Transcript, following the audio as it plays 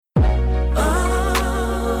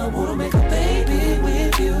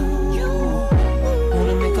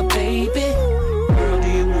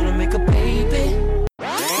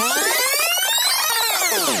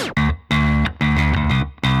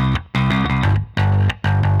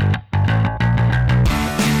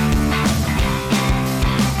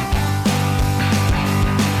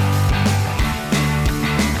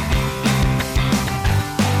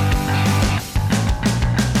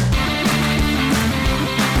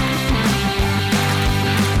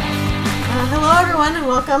everyone, and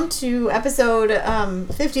welcome to episode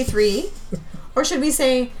 53. Or should we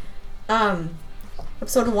say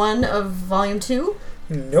episode 1 of volume 2?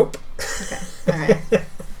 Nope. Okay, alright.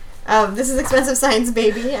 This is Expensive Science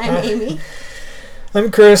Baby. I'm Amy.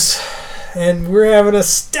 I'm Chris, and we're having a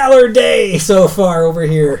stellar day so far over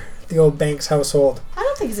here at the old Banks household. I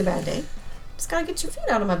don't think it's a bad day. Just gotta get your feet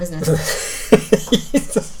out of my business.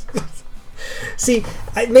 See,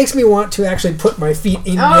 it makes me want to actually put my feet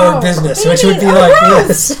in your business, which would be like,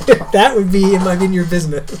 yes, that would be in your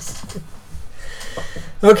business.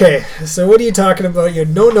 Okay, so what are you talking about? You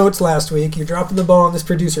had no notes last week. You're dropping the ball on this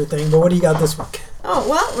producer thing, but what do you got this week? Oh,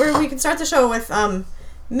 well, we can start the show with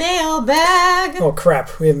mailbag. Oh,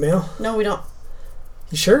 crap. We have mail? No, we don't.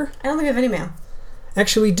 You sure? I don't think we have any mail.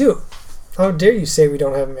 Actually, we do. How dare you say we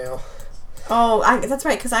don't have mail? Oh, that's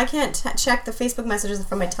right, because I can't check the Facebook messages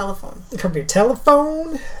from my telephone. From your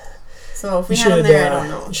telephone? So if we had them there, I don't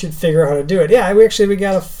know. You should figure out how to do it. Yeah, we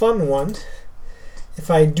got a fun one,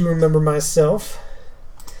 if I do remember myself.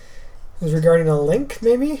 It was regarding a link,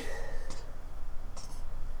 maybe?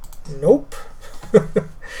 Nope.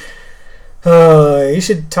 You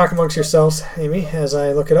should talk amongst yourselves, Amy, as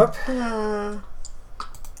I look it up. I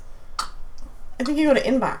think you go to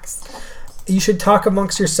inbox. You should talk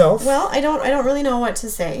amongst yourself. Well, I don't really know what to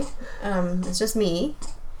say. It's just me.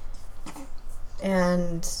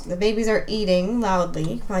 And the babies are eating loudly.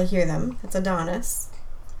 You can probably hear them. It's Adonis.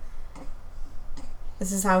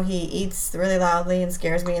 This is how he eats really loudly and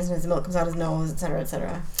scares me, and his milk comes out his nose, etc.,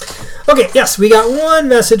 etc. Okay, yes, we got one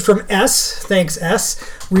message from S. Thanks, S.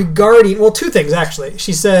 Regarding, well, two things, actually.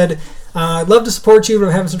 She said, I'd love to support you, but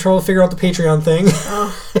I'm having some trouble figuring out the Patreon thing.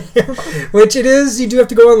 Oh. Which it is, you do have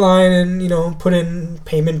to go online and, put in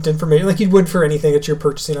payment information, like you would for anything that you're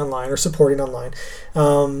purchasing online or supporting online.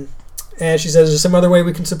 And she says, is there some other way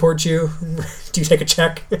we can support you? Do you take a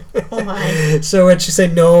check? Oh, my. So and she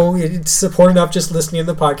said, no, it's support enough just listening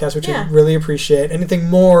to the podcast, which I really appreciate. Anything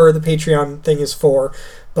more, the Patreon thing is for.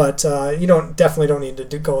 But you definitely don't need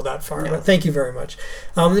to go that far. No. But thank you very much.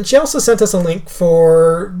 And she also sent us a link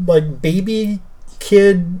for like baby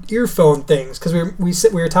kid earphone things, because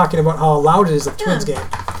we were talking about how loud it is at the Twins game.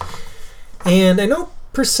 And I know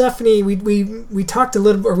Persephone, we talked a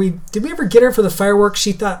little, or did we ever get her for the fireworks?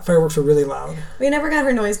 She thought fireworks were really loud. We never got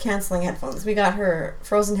her noise canceling headphones. We got her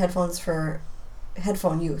frozen headphones for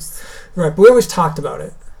headphone use. Right, but we always talked about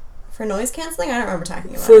it. For noise canceling? I don't remember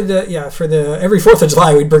talking about it. For the every 4th of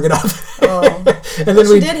July we'd bring it up. Oh. And then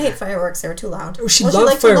she did hate fireworks. They were too loud. She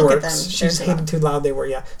loved fireworks. She just hated too loud they were,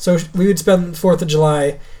 yeah. So we would spend 4th of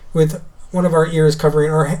July with one of our ears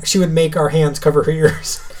covering, or she would make our hands cover her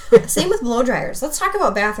ears. Same with blow dryers. Let's talk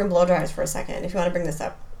about bathroom blow dryers for a second, if you want to bring this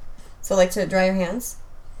up. So, like to dry your hands.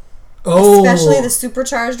 Oh. Especially the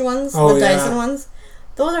supercharged ones, the Dyson ones.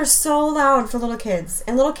 Those are so loud for little kids.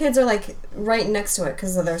 And little kids are, like, right next to it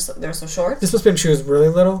because they're so short. This must have been when she was really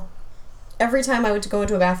little? Every time I would go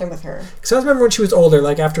into a bathroom with her. Because I remember when she was older,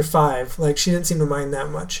 like after 5, like she didn't seem to mind that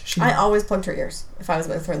much. I always plugged her ears if I was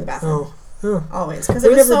with her in the bathroom. Oh. Always. Because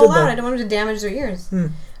it was so loud. I didn't want them to damage their ears.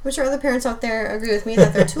 I'm sure other parents out there agree with me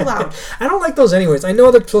that they're too loud. I don't like those anyways. I know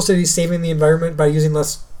they're supposed to be saving the environment by using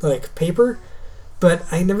less like paper, but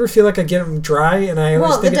I never feel like I get them dry, and I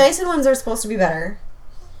always think the Dyson ones are supposed to be better.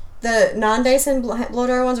 The non-Dyson blow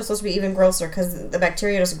dryer ones are supposed to be even grosser because the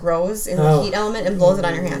bacteria just grows in the heat element and blows it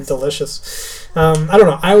on your hands. Delicious. I don't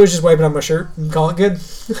know. I always just wipe it on my shirt and call it good.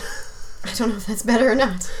 I don't know if that's better or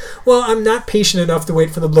not. Well, I'm not patient enough to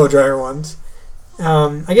wait for the blow dryer ones.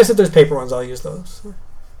 I guess if there's paper ones, I'll use those.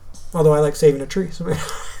 Although I like saving a tree. So it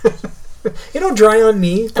don't dry on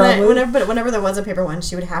me, probably. Whenever there was a paper one,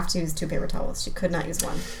 she would have to use 2 paper towels. She could not use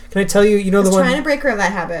one. Can I tell you, the one... I was trying to break her of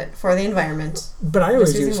that habit for the environment. But I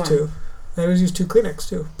always use 2. I always use 2 Kleenex,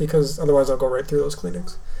 too, because otherwise I'll go right through those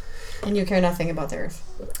Kleenex. And you care nothing about the earth.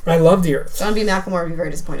 I love the earth. John B. McLemore would be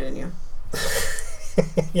very disappointed in you.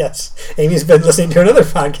 Yes. Amy's been listening to another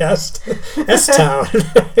podcast, S-Town.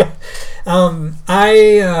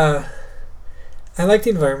 I like the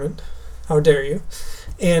environment. How dare you?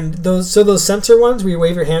 And those sensor ones where you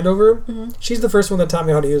wave your hand over them, she's the first one that taught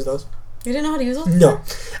me how to use those. You didn't know how to use those? No.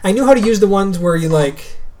 I knew how to use the ones where you I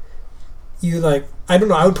don't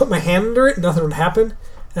know, I would put my hand under it, nothing would happen,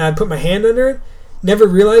 and I'd put my hand under it, never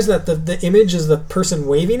realized that the image is the person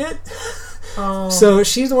waving it. Oh. So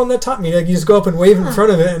she's the one that taught me. Like, you just go up and wave in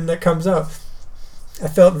front of it, and it comes out. I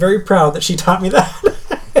felt very proud that she taught me that.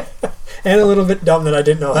 And a little bit dumb that I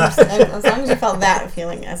didn't know that. As long as you felt that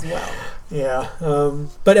feeling as well. Yeah.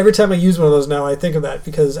 But every time I use one of those now, I think of that,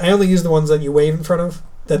 because I only use the ones that you wave in front of,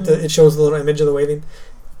 that it shows the little image of the waving,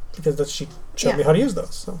 because she showed me how to use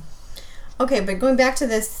those. So. Okay, but going back to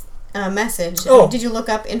this message. Oh. Did you look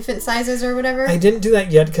up infant sizes or whatever? I didn't do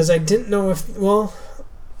that yet because I didn't know if... Well,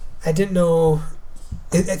 I didn't know...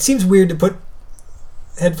 It seems weird to put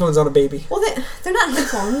headphones on a baby. Well, they're not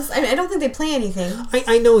headphones. I don't think they play anything.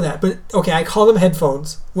 I know that, but okay, I call them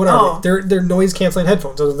headphones. What are they? They're noise-canceling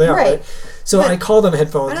headphones. That's what they are, right? So but I call them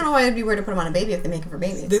headphones. I don't know why it'd be weird to put them on a baby if they make it for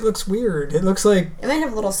babies. It looks weird. It looks like... It might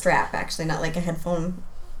have a little strap, actually, not like a headphone.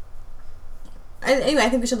 Anyway, I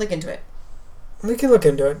think we should look into it. We can look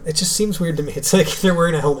into it. It just seems weird to me. It's like they're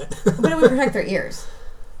wearing a helmet. But it would protect their ears.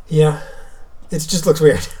 Yeah. It just looks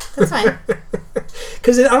weird. That's fine.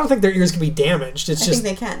 Because I don't think their ears can be damaged. I think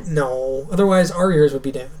they can. No. Otherwise, our ears would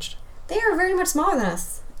be damaged. They are very much smaller than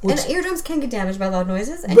us. And eardrums can get damaged by loud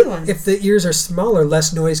noises. Anyone's. But if the ears are smaller,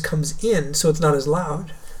 less noise comes in, so it's not as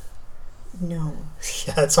loud. No.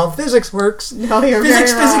 Yeah, that's how physics works. No, you're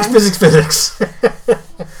very wrong. Physics.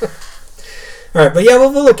 All right, but yeah,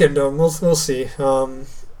 we'll look into them. We'll see. I don't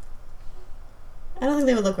think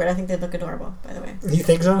they would look weird. I think they'd look adorable, by the way. You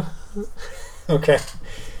think so? Okay.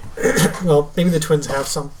 Well, maybe the twins have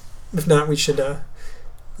some. If not, we should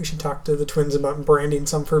talk to the twins about branding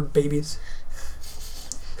some for babies.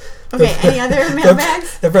 Okay, any other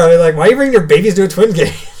mailbags? They're probably like, why are you bringing your babies to a twin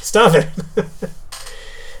game? Stop it.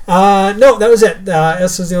 No, that was it.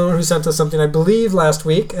 S was the only one who sent us something, I believe, last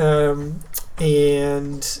week. And,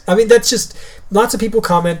 I mean, that's just... Lots of people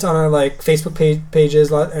comment on our Facebook pages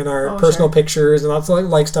and our personal pictures and lots of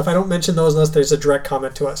like stuff. I don't mention those unless there's a direct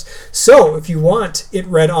comment to us. So if you want it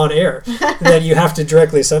read on air, then you have to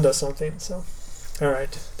directly send us something. So, all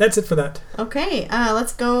right, that's it for that. Okay,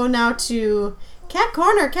 let's go now to Cat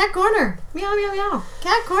Corner. Cat Corner. Meow meow meow.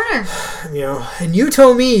 Cat Corner. Meow. And you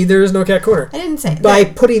told me there is no Cat Corner. I didn't say by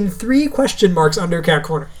putting 3 question marks under Cat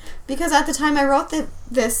Corner. Because at the time I wrote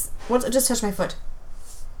this, what just touched my foot?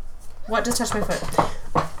 What just touched my foot?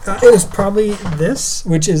 It was probably this,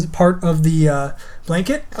 which is part of the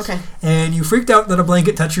blanket. Okay. And you freaked out that a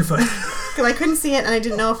blanket touched your foot. Because I couldn't see it, and I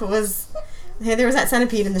didn't know if it was... Hey, there was that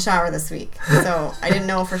centipede in the shower this week, so I didn't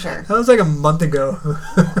know for sure. That was like a month ago.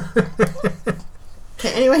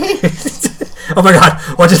 Okay, anyway. Oh my god,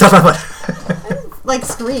 what just touched my foot? I didn't,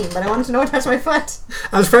 scream, but I wanted to know what touched my foot.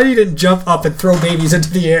 I was afraid you didn't jump up and throw babies into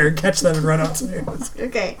the air and catch them and run upstairs.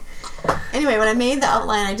 Okay. Anyway, when I made the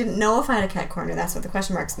outline, I didn't know if I had a cat corner. That's what the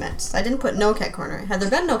question marks meant. So I didn't put no cat corner. Had there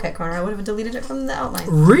been no cat corner, I would have deleted it from the outline.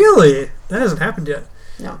 Really? That hasn't happened yet.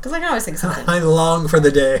 No, because I can always think something. I long for the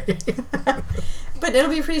day. But it'll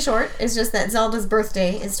be pretty short. It's just that Zelda's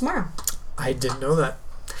birthday is tomorrow. I didn't know that.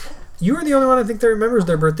 You are the only one I think that remembers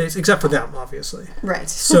their birthdays, except for them, obviously. Right.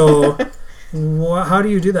 So, how do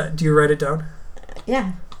you do that? Do you write it down?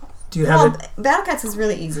 Yeah. Do you have it? Battle Cats is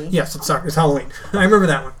really easy. Yes, it's Halloween. I remember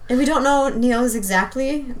that one. And we don't know Neo's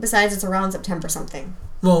exactly, besides it's around September something.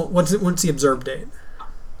 Well, what's the observed date?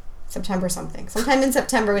 September something. Sometime in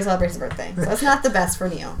September we celebrate his birthday. So it's not the best for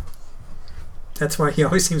Neo. That's why he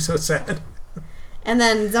always seems so sad. And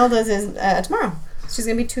then Zelda's is tomorrow. She's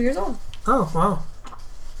going to be 2 years old. Oh, wow.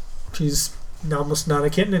 She's almost not a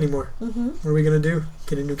kitten anymore. Mm-hmm. What are we going to do?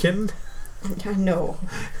 Get a new kitten? No.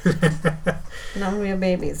 Not when we have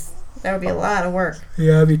babies. That would be a lot of work.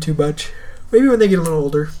 Yeah, that'd be too much. Maybe when they get a little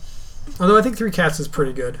older. Although I think 3 cats is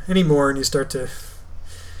pretty good. Any more and you start to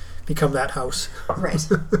become that house. Right.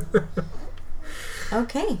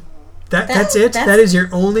 Okay. That's it? That is your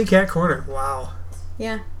only cat corner? Wow.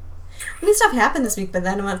 Yeah. I mean, stuff happened this week, but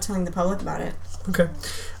then I'm not telling the public about it. Okay.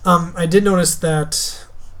 I did notice that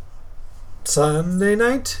Sunday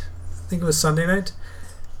night, I think it was Sunday night,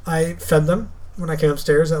 I fed them when I came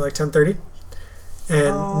upstairs at like 10:30.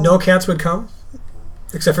 And no cats would come,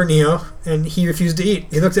 except for Neo, and he refused to eat.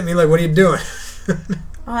 He looked at me like, what are you doing?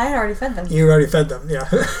 I had already fed them. You already fed them, yeah.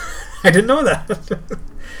 I didn't know that.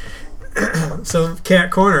 So, cat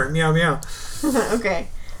corner, meow meow. Okay.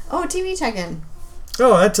 Oh, TV check-in.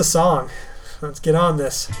 Oh, that's a song. Let's get on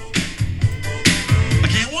this. I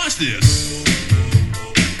can't watch this.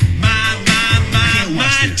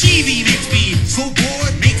 My TV makes me so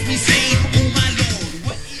bored, makes me say, oh my lord,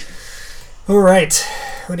 what is... All right.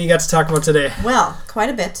 What do you got to talk about today? Well, quite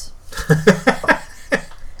a bit.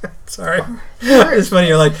 Sorry. It's funny.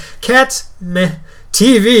 You're like, cats, meh.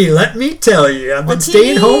 TV, let me tell you. I've been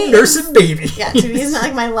staying home nursing baby. Yeah, TV is not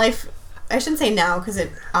like my life. I shouldn't say now, because it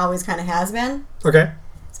always kind of has been. Okay.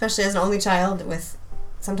 Especially as an only child with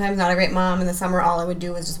sometimes not a great mom. In the summer, all I would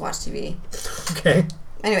do was just watch TV. Okay.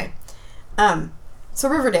 Anyway. So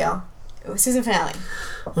Riverdale. Season finale.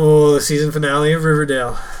 Oh, the season finale of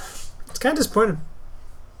Riverdale. It's kind of disappointing.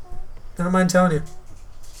 I don't mind telling you.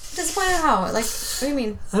 Disappointed how? Like, what do you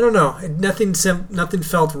mean? I don't know. Nothing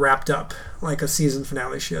felt wrapped up like a season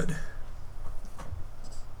finale should.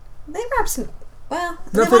 They wrapped some... Well,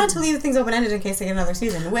 they wanted to leave things open-ended in case they get another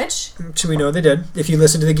season, which... We know they did. If you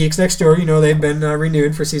listen to the Geeks Next Door, you know they've been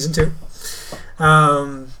renewed for season 2.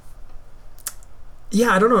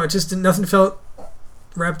 Yeah, I don't know. It just nothing felt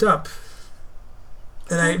wrapped up.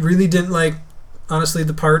 And I really didn't like, honestly,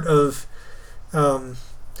 the part of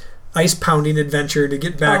ice pounding adventure to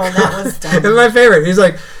get back. Oh, that was dumb. It was my favorite. He's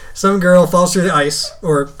like, some girl falls through the ice,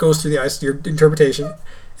 or goes through the ice, your interpretation,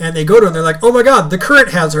 and they go to her and they're like, oh my god, the current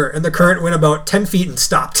has her. And the current went about 10 feet and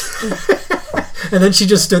stopped. And then she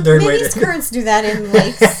just stood there and waited. These currents do that in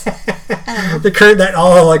lakes. I don't know. The current that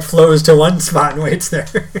all like flows to one spot and waits there.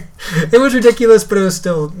 It was ridiculous, but it was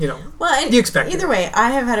still, you expect either way, I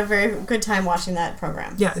have had a very good time watching that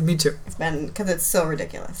program. Yeah, me too. It's been, because it's so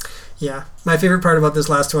ridiculous. Yeah. My favorite part about this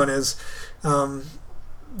last one is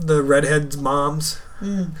the redhead's moms.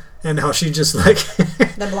 And how she just like...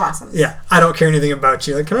 the Blossoms. Yeah. I don't care anything about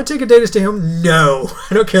you. Like, can I take a day to stay home? No.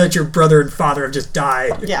 I don't care that your brother and father have just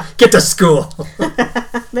died. Yeah. Get to school.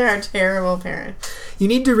 They're a terrible parent. You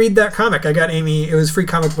need to read that comic. I got Amy... It was free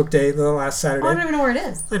comic book day the last Saturday. Oh, I don't even know where it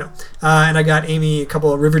is. I know. And I got Amy a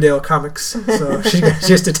couple of Riverdale comics. So she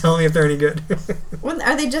has to tell me if they're any good.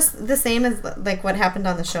 Are they just the same as like what happened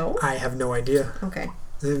on the show? I have no idea. Okay.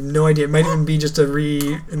 I have no idea. It might even be just a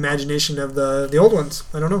reimagination of the old ones.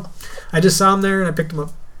 I don't know. I just saw them there and I picked them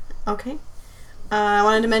up. Okay. I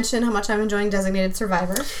wanted to mention how much I'm enjoying Designated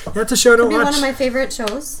Survivor. That's a show I don't watch. One of my favorite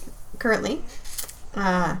shows currently.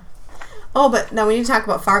 But now we need to talk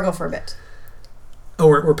about Fargo for a bit. Oh,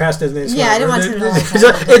 we're past Designated Survivor. Yeah, I didn't want to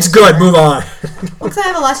know. It's good. Move on. Well, because I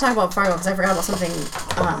have a lot to talk about Fargo because I forgot about something.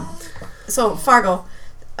 So Fargo.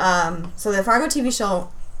 So the Fargo TV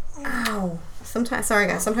show. Ow. Sometimes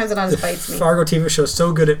it always bites me. Fargo TV show is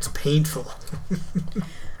so good it's painful.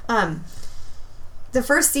 The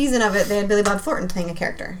first season of it, they had Billy Bob Thornton playing a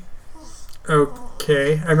character.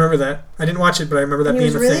 Okay, I remember that. I didn't watch it, but I remember that being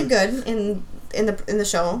a thing. He was really good in the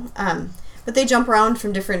show. But they jump around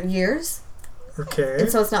from different years. Okay. And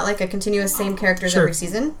so it's not like a continuous same characters every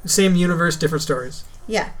season. Same universe, different stories.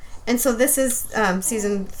 Yeah. And so this is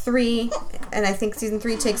season 3, and I think season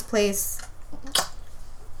 3 takes place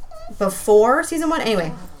before season 1.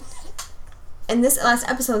 Anyway. And this last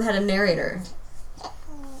episode had a narrator.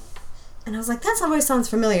 And I was like, that always sounds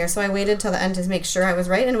familiar. So I waited till the end to make sure I was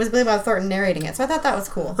right. And it was Billy Bob Thornton narrating it. So I thought that was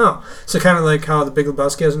cool. Oh, so kind of like how The Big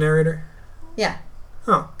Lebowski has a narrator? Yeah.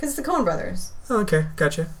 Oh. Because it's the Coen brothers. Oh, okay.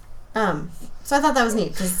 Gotcha. So I thought that was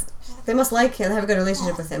neat. Because they must like him, have a good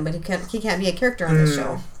relationship with him. But he can't be a character on this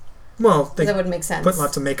show. Well, that wouldn't make sense. Put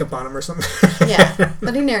lots of makeup on him or something. Yeah.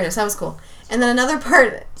 But he narrated, so that was cool. And then another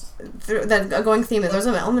part, the going theme, there's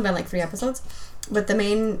only been like 3 episodes. But the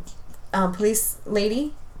main police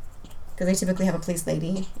lady... because they typically have a police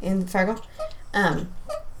lady in Fargo,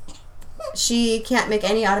 she can't make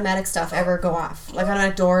any automatic stuff ever go off. Like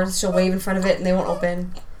automatic doors, she'll wave in front of it and they won't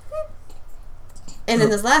open. And in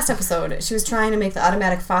this last episode, she was trying to make the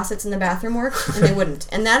automatic faucets in the bathroom work, and they wouldn't.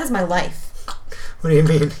 And that is my life. What do you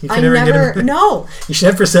mean? No. You should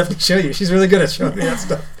have Persephone show you. She's really good at showing me that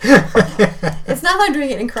stuff. It's not that I'm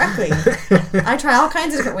doing it incorrectly. I try all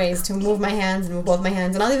kinds of different ways to move my hands and move both my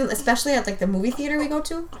hands. And I'll even, especially at like the movie theater we go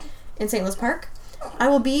to, in St. Louis Park, I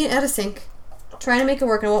will be at a sink trying to make it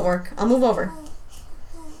work and it won't work. I'll move over.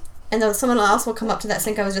 And then someone else will come up to that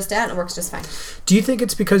sink I was just at and it works just fine. Do you think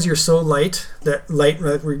it's because you're so light that light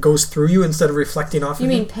goes through you instead of reflecting off of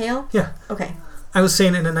you? You mean pale? Yeah. Okay. I was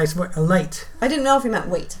saying it in a nice way. A light. I didn't know if you meant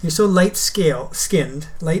weight. You're so skinned,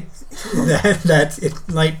 light, that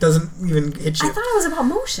light doesn't even hit you. I thought it was about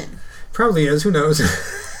motion. Probably is. Who knows?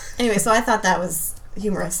 Anyway, so I thought that was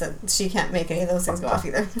humorous that she can't make any of those things go off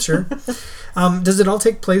either. Sure. Does it all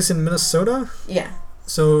take place in Minnesota? Yeah.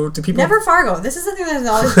 So do people... Never Fargo. This is the thing that has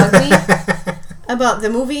always bugged me about the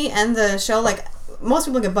movie and the show. Like, most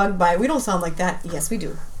people get bugged by, we don't sound like that. Yes, we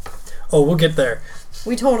do. Oh, we'll get there.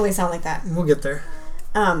 We totally sound like that. We'll get there.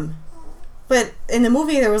 But in the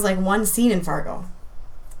movie, there was like one scene in Fargo.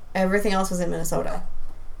 Everything else was in Minnesota.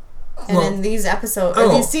 And in these episodes, or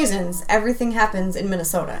these seasons, everything happens in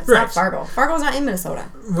Minnesota. It's not Fargo. Fargo's not in Minnesota.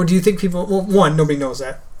 Well, do you think people... Well, one, nobody knows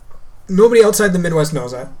that. Nobody outside the Midwest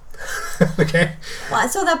knows that. Okay? Well,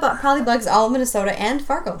 so that probably bugs all of Minnesota and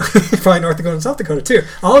Fargo. Probably North Dakota and South Dakota, too.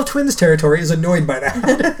 All of Twins territory is annoyed by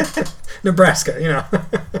that. Nebraska, you know.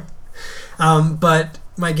 But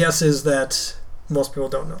my guess is that most people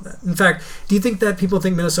don't know that. In fact, do you think that people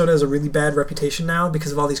think Minnesota has a really bad reputation now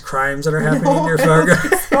because of all these crimes that are happening near Fargo?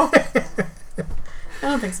 I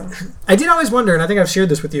don't think so. I did always wonder, and I think I've shared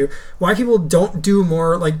this with you, why people don't do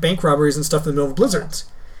more like bank robberies and stuff in the middle of blizzards.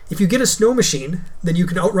 If you get a snow machine, then you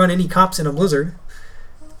can outrun any cops in a blizzard.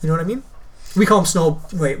 You know what I mean? We call them snow...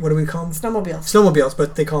 Wait, what do we call them? Snowmobiles. Snowmobiles,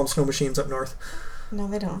 but they call them snow machines up north. No,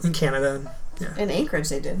 they don't. In Canada. And, yeah. In Anchorage,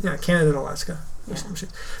 they did. Yeah, Canada and Alaska. Yeah.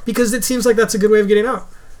 Because it seems like that's a good way of getting out.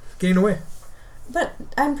 Getting away. But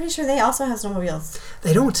I'm pretty sure they also have snowmobiles.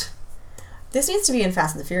 They don't. This needs to be in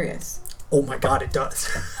Fast and the Furious. Oh my god, it does.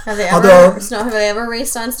 Have they ever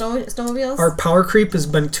raced on snowmobiles? Our power creep has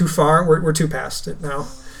been too far. We're too past it now.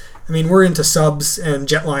 I mean, we're into subs and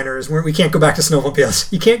jetliners. We can't go back to snowmobiles.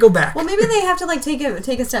 You can't go back. Well, maybe they have to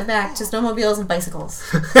take a step back to snowmobiles and bicycles.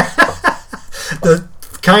 The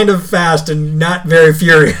kind of fast and not very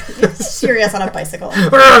furious. Furious on a bicycle.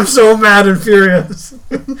 I'm so mad and furious.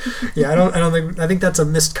 Yeah, I think that's a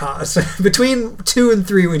missed cause. Between 2 and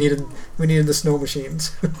 3, we needed the snow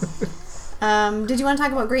machines. Did you want to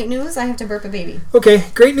talk about great news? I have to burp a baby. Okay,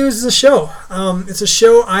 great news is a show. It's a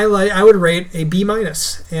show I would rate a B-,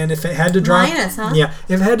 and if it had to drop minus, huh? Yeah,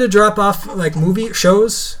 if it had to drop off like movie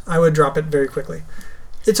shows, I would drop it very quickly.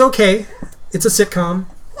 It's okay. It's a sitcom.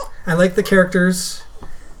 I like the characters,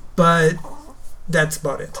 but that's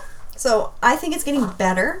about it. So I think it's getting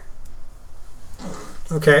better.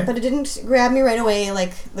 Okay. But it didn't grab me right away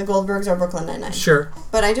like the Goldbergs or Brooklyn Nine-Nine. Sure.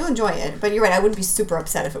 But I do enjoy it. But you're right, I wouldn't be super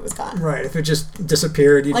upset if it was gone. Right, if it just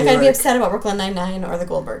disappeared. I'd be upset about Brooklyn Nine-Nine or the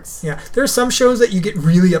Goldbergs. Yeah, there are some shows that you get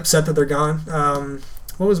really upset that they're gone.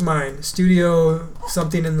 What was mine? Studio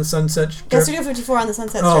something in the Sunset. Yeah, Studio 54 on the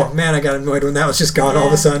Sunset Strip. Oh, man, I got annoyed when that was just gone all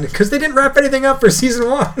of a sudden. Because they didn't wrap anything up for season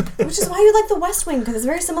 1. Which is why you like The West Wing, because it's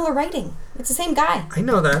very similar writing. It's the same guy. I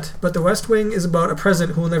know that, but The West Wing is about a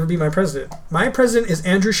president who will never be my president. My president is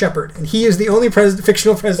Andrew Shepard, and he is the only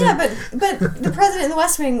fictional president. Yeah, but the president in The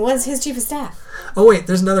West Wing was his chief of staff. Oh, wait,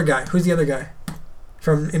 there's another guy. Who's the other guy?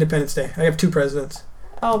 From Independence Day. I have 2 presidents.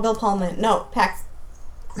 Oh, Bill Pullman. No, Pax.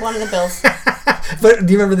 One of the Bills. But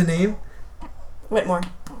do you remember the name? Whitmore.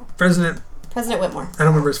 President Whitmore. I don't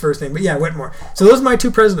remember his first name, but yeah, Whitmore. So those are my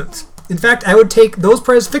 2 presidents. In fact, I would take those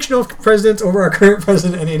fictional presidents over our current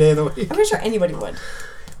president any day of the week. I'm pretty sure anybody would.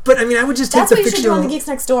 But, I mean, I would just take the fictional... That's what you should do on the Geeks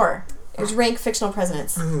Next Door. Is rank fictional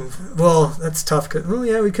presidents. Well, that's tough. Well,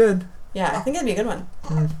 yeah, we could. Yeah, I think that'd be a good one.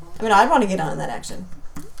 I mean, I'd want to get on in that action.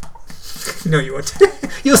 No, you won't.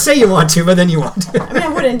 You'll say you want to, but then you won't. I mean, I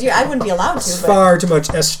wouldn't be allowed to. It's far too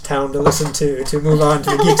much S-Town to listen to move on to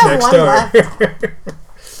the Geeks Next Door.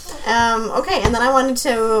 Okay, and then I wanted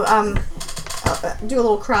to do a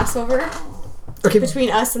little crossover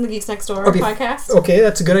between us and the Geeks Next Door podcast. Okay,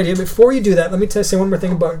 that's a good idea. Before you do that, let me say one more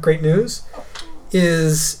thing about Great News.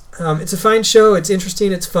 It's a fine show. It's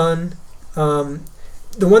interesting. It's fun.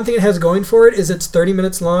 The one thing it has going for it is it's 30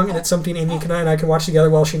 minutes long, and it's something Amy and I can watch together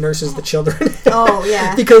while she nurses the children. Oh,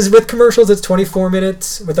 yeah. Because with commercials, it's 24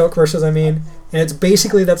 minutes. Without commercials, I mean. And it's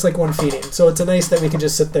basically, that's like one feeding. So it's nice that we can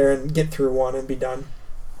just sit there and get through one and be done.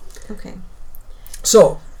 Okay.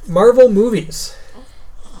 So, Marvel movies.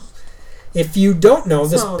 If you don't know,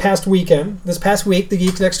 this past week, the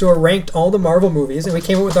Geeks Next Door ranked all the Marvel movies, and we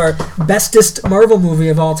came up with our bestest Marvel movie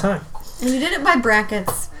of all time. And you did it by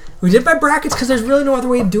brackets. We did it by brackets because there's really no other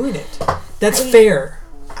way of doing it. That's fair.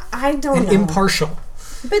 I don't know. Impartial.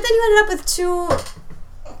 But then you ended up with 2...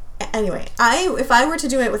 Anyway, if I were to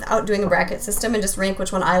do it without doing a bracket system and just rank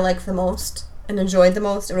which one I like the most and enjoyed the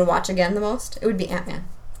most and would watch again the most, it would be Ant-Man.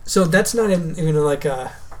 So that's not even like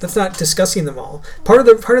that's not discussing them all. Part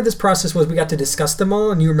of this process was we got to discuss them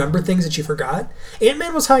all, and you remember things that you forgot.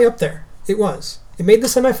 Ant-Man was high up there. It was. It made the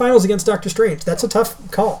semifinals against Doctor Strange. That's a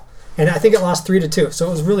tough call, and I think it lost 3-2. So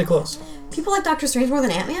it was really close. People like Doctor Strange more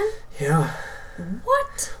than Ant-Man? Yeah.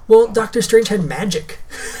 What? Well, Doctor Strange had magic.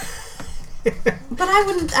 But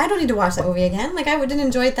I don't need to watch that movie again. Like, I didn't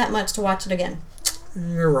enjoy it that much to watch it again.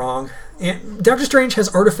 You're wrong. And Doctor Strange has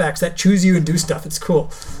artifacts that choose you and do stuff. It's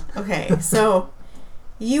cool. Okay, so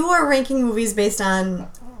you are ranking movies based on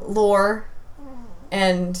lore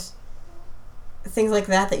and things like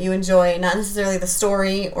that you enjoy, not necessarily the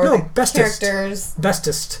story or the characters.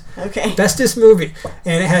 Bestest. Okay. Bestest movie.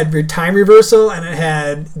 And it had time reversal, and it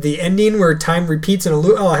had the ending where time repeats in a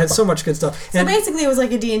loop. Oh, it had so much good stuff. So basically it was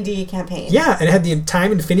like a D&D campaign. Yeah, and it had the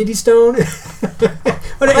time Infinity Stone.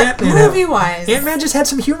 But movie-wise... Ant-Man just had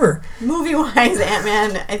some humor. Movie-wise,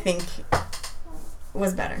 Ant-Man, I think,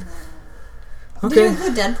 was better. Okay. Did you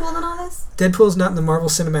include Deadpool in all this? Deadpool's not in the Marvel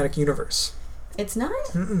Cinematic Universe. It's not?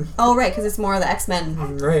 Mm-mm. Oh, right, because it's more of the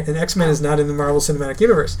X-Men. Right, and X-Men is not in the Marvel Cinematic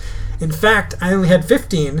Universe. In fact, I only had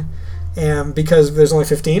 15, because there's only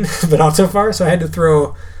 15, but not so far, so I had to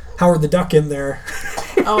throw Howard the Duck in there.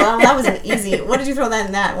 Oh, well, that was an easy... What did you throw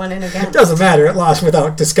that one in again? It doesn't matter. It lost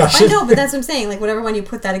without discussion. I know, but that's what I'm saying. Like, whatever one you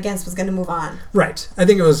put that against was going to move on. Right. I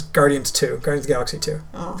think it was Guardians of the Galaxy 2.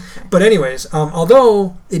 Oh, okay. But anyways,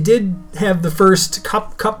 although it did have the first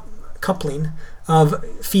coupling of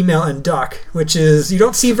female and duck, which is you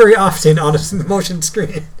don't see very often on a motion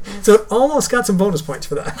screen. So it almost got some bonus points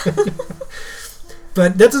for that.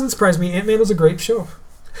 But that doesn't surprise me. Ant-Man was a great show.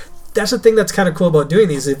 That's the thing that's kind of cool about doing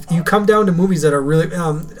these. If you come down to movies that are really...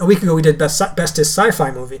 a week ago we did bestest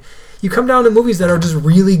sci-fi movie. You come down to movies that are just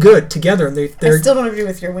really good together. And they're I still don't agree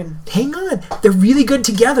with your win. Hang on. They're really good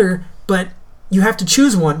together, but you have to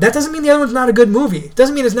choose one. That doesn't mean the other one's not a good movie. It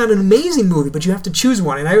doesn't mean it's not an amazing movie, but you have to choose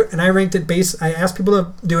one. And I ranked it I asked people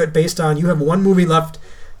to do it based on you have one movie left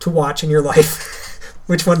to watch in your life.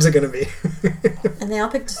 Which one's it going to be? And they all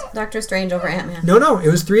picked Doctor Strange over Ant-Man. No. It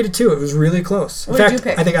was 3-2. It was really close. What did you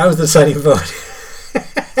pick? I think I was the deciding vote.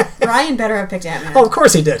 Ryan better have picked Ant-Man. Oh, of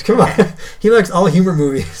course he did. Come on. He likes all humor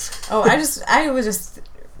movies. Oh, I was just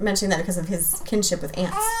mentioning that because of his kinship with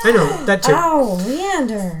ants. I know, that too. Oh,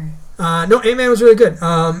 Leander. No, Ant-Man was really good.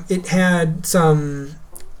 It had some...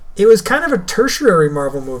 It was kind of a tertiary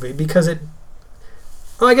Marvel movie because it...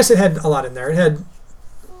 Oh, I guess it had a lot in there. It had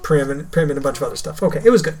Prim and a bunch of other stuff. Okay, it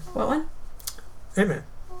was good. What one? Ant-Man.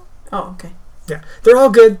 Oh, okay. Yeah. They're all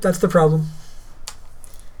good. That's the problem.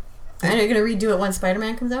 And you're going to redo it when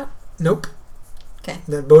Spider-Man comes out? Nope. Okay.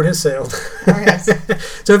 That boat has sailed. All right.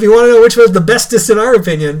 So if you want to know which was the bestest in our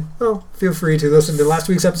opinion, well, feel free to listen to last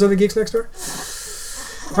week's episode of Geeks Next Door.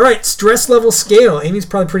 All right, stress level scale. Amy's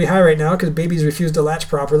probably pretty high right now because babies refuse to latch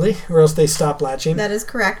properly, or else they stop latching. That is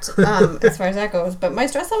correct, as far as that goes. But my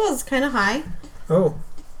stress level is kind of high. Oh.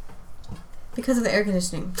 Because of the air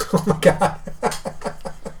conditioning. Oh my god.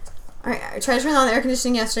 All right, I tried to turn on the air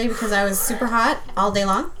conditioning yesterday because I was super hot all day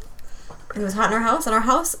long. It was hot in our house, and our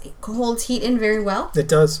house holds heat in very well. It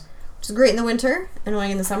does. Which is great in the winter,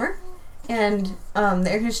 annoying in the summer. And the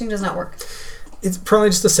air conditioning does not work. It's probably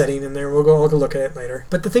just a setting in there. We'll go look at it later.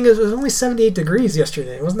 But the thing is, it was only 78 degrees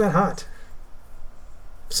yesterday. It wasn't that hot.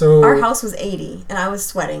 So our house was 80, and I was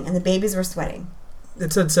sweating, and the babies were sweating.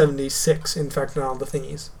 It said 76, in fact, on all the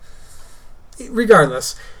thingies.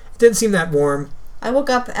 Regardless, it didn't seem that warm. I woke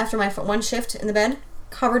up after my one shift in the bed,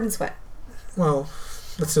 covered in sweat. Well,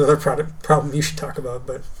 that's another problem you should talk about,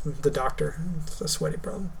 but the doctor, it's a sweaty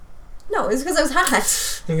problem. No, it was because I was hot. I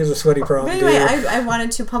think it's a sweaty problem. But anyway, I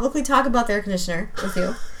wanted to publicly talk about the air conditioner with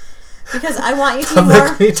you. Because I want you to be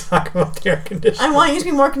publicly talk about the air conditioner. I want you to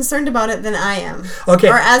be more concerned about it than I am. Okay.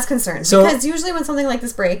 Or as concerned. So, because usually when something like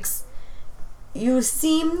this breaks, it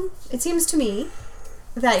seems to me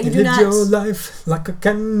that you do not... Live your life like a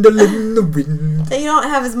candle in the wind. That you don't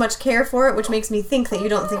have as much care for it, which makes me think that you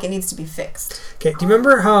don't think it needs to be fixed. Okay, do you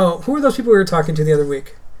remember who were those people we were talking to the other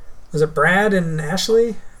week? Was it Brad and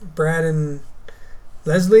Ashley? Brad and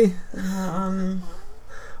Leslie?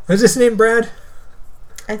 Was his name Brad?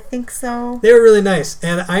 I think so. They were really nice,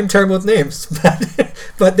 and I'm terrible with names,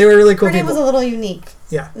 but they were really cool people. Her name was a little unique.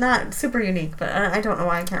 Yeah. Not super unique, but I don't know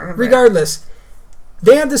why I can't remember. Regardless,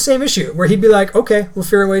 they had the same issue, where he'd be like, okay, we'll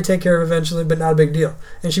figure a way to take care of it eventually, but not a big deal.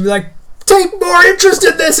 And she'd be like, take more interest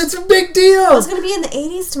in this, it's a big deal! Well, it's going to be in the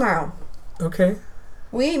 80s tomorrow. Okay.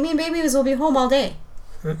 Me and babies will be home all day.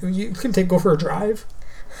 You can go for a drive.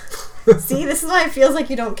 See, this is why it feels like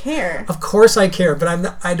you don't care. Of course I care,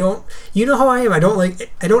 but I don't. You know how I am. I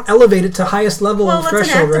don't elevate it to highest level of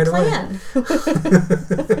threshold right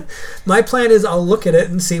away. My plan is I'll look at it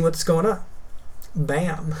and see what's going on.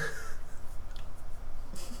 Bam.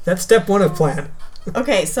 That's step one of plan.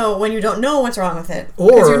 Okay, so when you don't know what's wrong with it,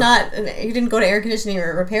 because you didn't go to air conditioning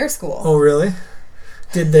or repair school. Oh, really?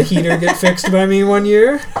 Did the heater get fixed by me one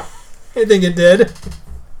year? I think it did.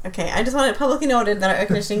 Okay, I just want it publicly noted that our air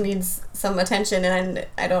conditioning needs some attention, and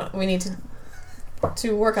we need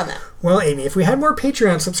to work on that. Well, Amy, if we had more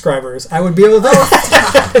Patreon subscribers, I would be able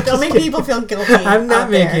to... Don't make people feel guilty. I'm not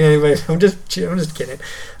making anybody... I'm just kidding.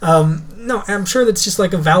 No, I'm sure that's just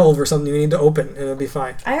like a valve or something you need to open, and it'll be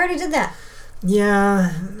fine. I already did that.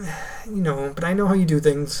 Yeah, but I know how you do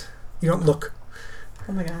things. You don't look.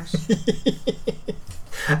 Oh my gosh.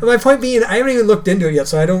 My point being, I haven't even looked into it yet,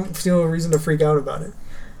 so I don't feel a reason to freak out about it.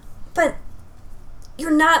 But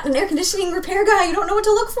you're not an air conditioning repair guy. You don't know what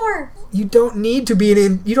to look for. You don't need to be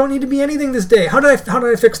you don't need to be anything this day. How did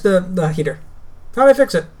I fix the heater? How did I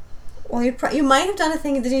fix it? Well, you might have done a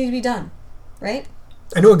thing that needed to be done, right?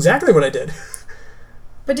 I know exactly what I did.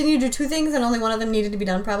 But didn't you do two things and only one of them needed to be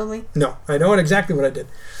done? Probably. No, I know exactly what I did.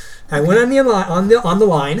 I went on the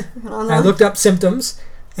line. I looked up symptoms.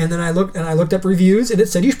 And then I looked up reviews, and it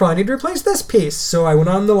said you probably need to replace this piece. So I went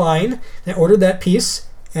on the line and I ordered that piece,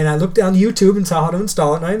 and I looked on YouTube and saw how to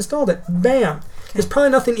install it, and I installed it. Bam! Okay. There's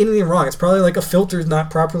probably anything wrong. It's probably like a filter's not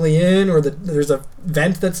properly in, or there's a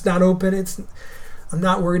vent that's not open. I'm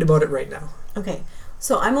not worried about it right now. Okay.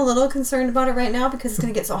 So I'm a little concerned about it right now because it's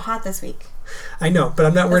going to get so hot this week. I know, but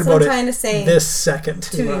I'm not worried about it. Trying to say this second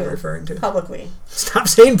to what I'm referring to. Publicly. Stop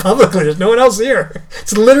saying publicly. There's no one else here.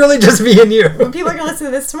 It's literally just me and you. Well, people are going to listen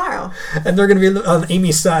to this tomorrow. And they're going to be on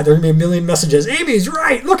Amy's side. There's going to be a million messages. Amy's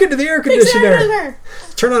right. Look into the air conditioner.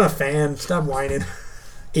 Turn on a fan. Stop whining.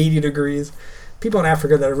 80 degrees. People in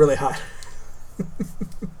Africa that are really hot.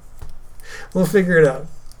 We'll figure it out.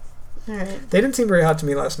 All right. They didn't seem very hot to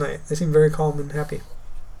me last night. They seemed very calm and happy.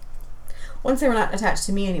 Once they were not attached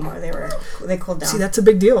to me anymore, they cooled down. See, that's a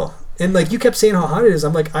big deal. And like you kept saying how hot it is,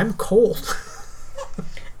 I'm like, I'm cold.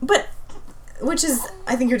 But, which is,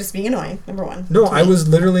 I think you're just being annoying, number one. No, I was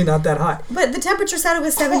literally not that hot. But the temperature said it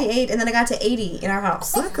was 78, and then it got to 80 in our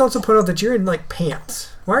house. I can also point out that you're in like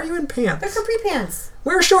pants. Why are you in pants? They're capri pants.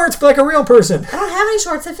 Wear shorts like a real person. I don't have any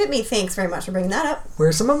shorts that fit me. Thanks very much for bringing that up.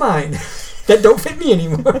 Wear some of mine that don't fit me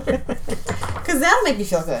anymore. Because that'll make me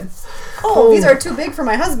feel good. Oh, these are too big for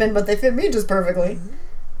my husband, but they fit me just perfectly.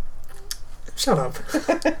 Shut up.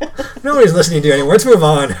 Nobody's listening to you anymore. Let's move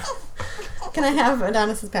on. Can I have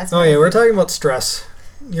Adonis's password? Oh, yeah, we're talking about stress.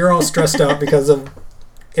 You're all stressed out because of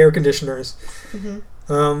air conditioners.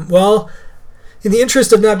 Mm-hmm. Well, in the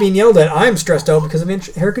interest of not being yelled at, I'm stressed out because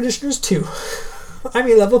of air conditioners too. I'm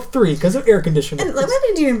a level 3 because of air conditioners. And when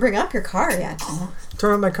did you even bring up your car yet?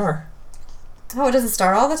 Turn on my car. Oh, it doesn't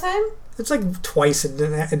start all the time? It's like twice it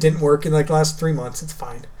didn't work in like the last 3 months. It's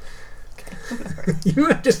fine. Okay.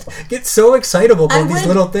 You just get so excitable about these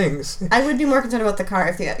little things. I would be more concerned about the car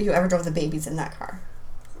if you ever drove the babies in that car.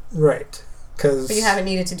 Right. But you haven't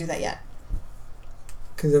needed to do that yet.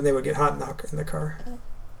 Because then they would get hot in the car.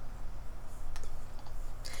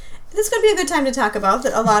 This could be a good time to talk about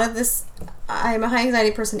that a lot of this, I'm a high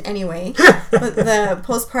anxiety person anyway, but the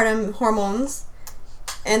postpartum hormones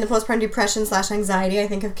and the postpartum depression / anxiety I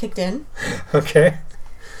think have kicked in. Okay.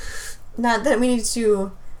 Not that we need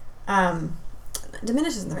to,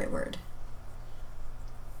 diminish isn't the right word.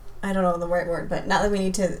 I don't know the right word, but not that we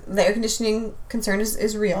need to, the air conditioning concern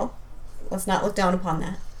is real. Let's not look down upon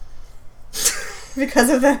that. Because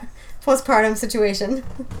of the postpartum situation.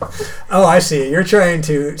 Oh, I see. You're trying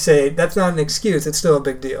to say that's not an excuse. It's still a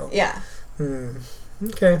big deal. Yeah.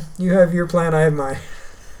 Okay. You have your plan. I have mine.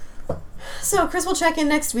 So Chris will check in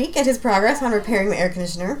next week at his progress on repairing the air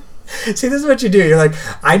conditioner. See, this is what you do. You're like,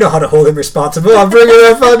 I know how to hold him responsible. I'll bring it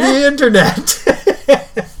up on the internet.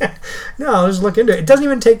 No, I'll just look into it. It doesn't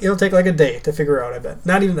even take, it'll take like a day to figure out, I bet.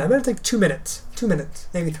 Not even that. I bet it'll take 2 minutes. 2 minutes.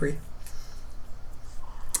 Maybe 3.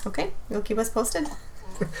 Okay. You'll keep us posted?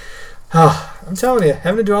 Oh, I'm telling you,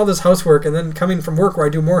 having to do all this housework and then coming from work where I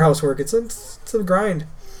do more housework, it's a grind.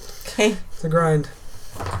 Okay. It's a grind.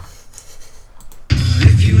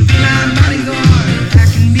 If you my bodyguard, I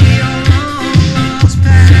can be your lost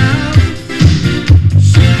pal.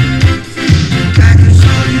 I can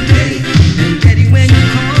call you daddy, and daddy when you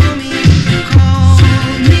call me out.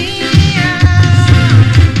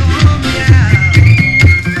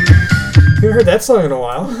 You haven't heard that song in a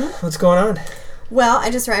while. Mm-hmm. What's going on? Well, I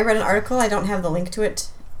read an article. I don't have the link to it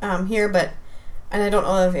here, and I don't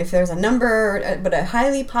know if there's a number, but a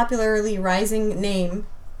highly popularly rising name.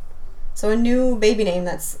 So a new baby name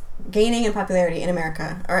that's gaining in popularity in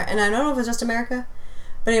America. And I don't know if it's just America,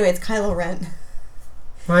 but anyway, it's Kylo Ren.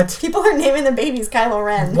 What? People are naming their babies Kylo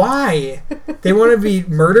Ren. Why? They want to be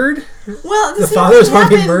murdered? Well, the fathers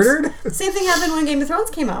want to be murdered? Same thing happened when Game of Thrones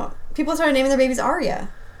came out. People started naming their babies Arya.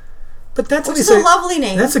 But that's which is a lovely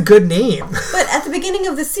name. That's a good name. But at the beginning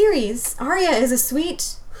of the series, Arya is a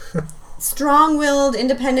sweet, strong-willed,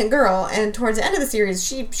 independent girl, and towards the end of the series,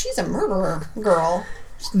 she's a murderer girl.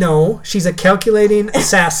 No, she's a calculating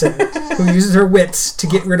assassin who uses her wits to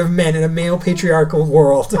get rid of men in a male patriarchal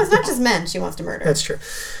world. Well, it's not just men she wants to murder. That's true.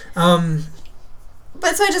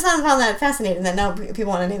 But so I just found that fascinating that now people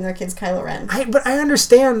want to name their kids Kylo Ren. But I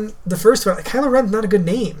understand the first one. Kylo Ren's not a good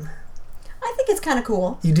name. I think it's kind of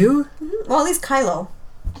cool. You do? Mm-hmm. Well, at least Kylo.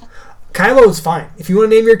 Kylo's fine. If you want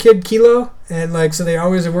to name your kid Kilo, and so they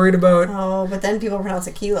always are worried about... Oh, but then people pronounce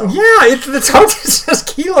it Kilo. Yeah, it's hard to just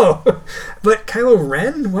Kilo. But Kylo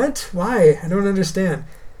Ren? What? Why? I don't understand.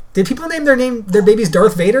 Did people name their babies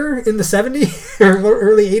Darth Vader in the 70s or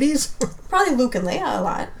early 80s? Probably Luke and Leia a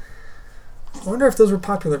lot. I wonder if those were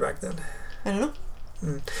popular back then. I don't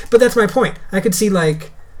know. But that's my point. I could see,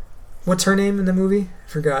 what's her name in the movie? I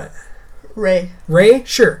forgot. Rey?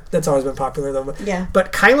 Sure. That's always been popular, though. Yeah.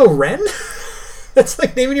 But Kylo Ren? That's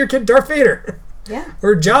like naming your kid Darth Vader. Yeah.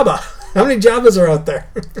 Or Jabba. How many Jabbas are out there?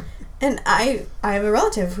 And I have a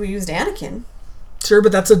relative who used Anakin. Sure,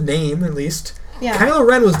 but that's a name, at least. Yeah. Kylo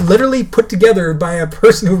Ren was literally put together by a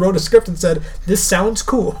person who wrote a script and said, "This sounds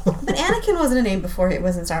cool." But Anakin wasn't a name before it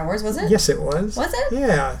was in Star Wars, was it? Yes, it was. Was it?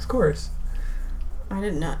 Yeah, of course. I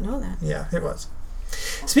did not know that. Yeah, it was.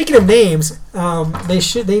 Speaking of names,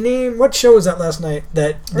 they named, what show was that last night?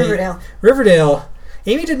 Riverdale.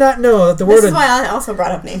 Amy did not know that the word. This is why I also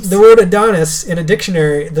brought up names. The word Adonis in a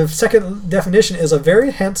dictionary, the second definition is a very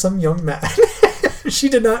handsome young man. She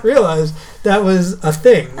did not realize that was a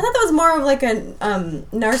thing. I thought that was more of like a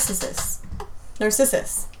narcissist.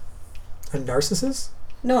 Narcissus. A narcissist?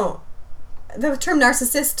 No, the term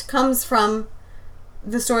narcissist comes from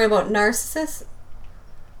the story about Narcissus.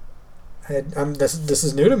 This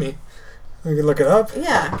is new to me. We can look it up.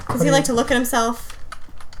 Yeah, because he liked to look at himself.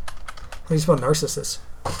 How do you spell narcissist?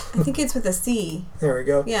 I think it's with a C. There we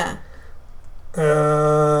go. Yeah.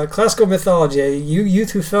 Classical mythology. A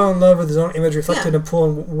youth who fell in love with his own image reflected in a pool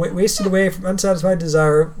and wasted away from unsatisfied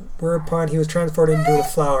desire, whereupon he was transported into a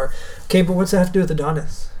flower. Okay, but what's that have to do with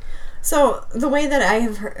Adonis? So, the way that I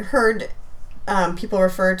have heard people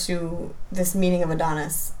refer to this meaning of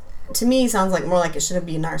Adonis, to me, sounds like more like it should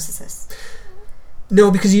be a narcissist. No,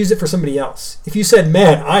 because you use it for somebody else. If you said,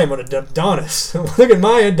 "Man, I am an Adonis. Look at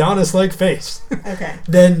my Adonis-like face." Okay.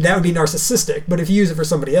 Then that would be narcissistic. But if you use it for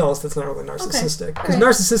somebody else, that's not really narcissistic. Because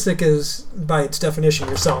narcissistic is, by its definition,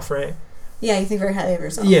 yourself, right? Yeah, you think very highly of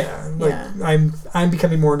yourself. Yeah, I'm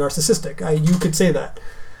becoming more narcissistic. You could say that.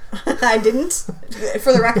 I didn't.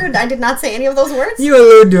 For the record, I did not say any of those words. You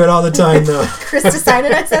allude to it all the time, though. Chris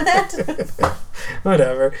decided I said that.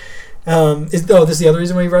 Whatever. This is the other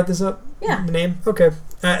reason why you brought this up? Yeah. The name? Okay.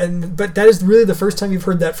 But that is really the first time you've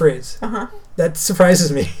heard that phrase. Uh-huh. That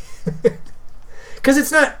surprises me. Because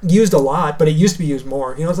it's not used a lot, but it used to be used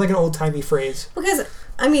more. You know, it's like an old-timey phrase. Because,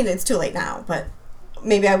 I mean, it's too late now, but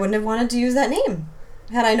maybe I wouldn't have wanted to use that name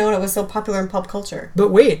had I known it was so popular in pop culture. But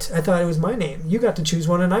wait, I thought it was my name. You got to choose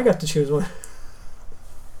one, and I got to choose one.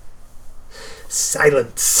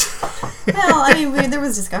 Silence. Well, I mean, there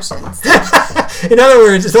was discussions. In other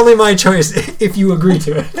words, it's only my choice if you agree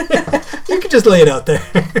to it. You can just lay it out there.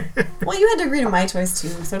 Well, you had to agree to my choice too,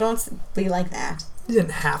 so don't be like that. You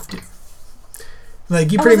didn't have to.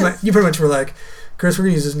 Like you pretty much were like, "Chris, we're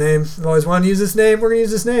gonna use this name. I've always wanted to use this name. We're gonna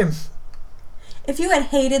use this name." If you had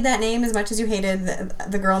hated that name as much as you hated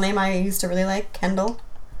the girl name I used to really like, Kendall.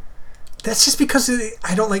 That's just because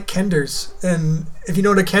I don't like Kenders. And if you know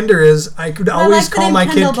what a Kender is, I could always call my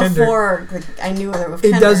kid Kender. Before I knew there were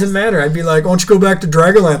Kenders. It doesn't matter. I'd be like, "Why don't you go back to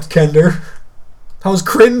Dragonlance, Kender? How's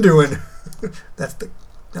Kryn doing?" That's the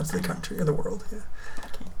country or the world.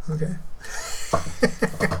 Yeah. Okay.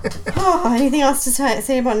 Oh, anything else to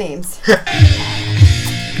say about names? No!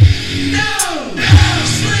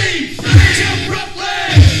 Sleep! To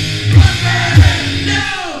Brooklyn! Brooklyn!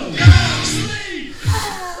 No! Sleep!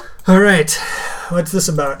 All right. What's this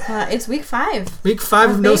about? It's week 5. Week 5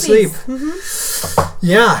 of no sleep. Mm-hmm.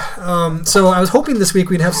 Yeah. So I was hoping this week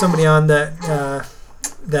we'd have somebody on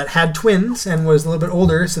that had twins and was a little bit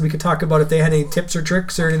older, so we could talk about if they had any tips or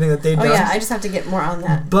tricks or anything that they'd done. Oh yeah, I just have to get more on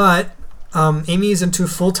that. But Amy's into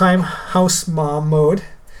full-time house mom mode.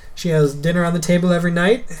 She has dinner on the table every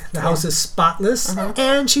night. The house is spotless,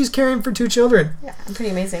 and she's caring for 2 children. Yeah, I'm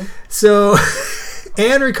pretty amazing. So,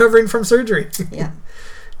 and recovering from surgery. Yeah.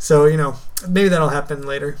 So, maybe that'll happen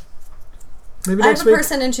later. Maybe next week. I have a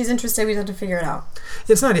person and she's interested. We just have to figure it out.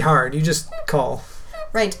 It's not hard. You just call.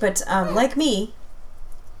 Right, but like me,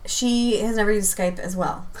 she has never used Skype as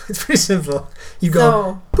well. It's pretty simple. You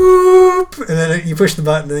go boop, and then you push the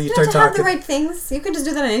button, and then you start talking. You have to have the right things. You can just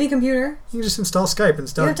do that on any computer. You can just install Skype and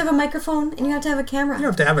stuff. You have to have a microphone, and you have to have a camera. You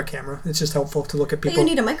don't have to have a camera. It's just helpful to look at people. But you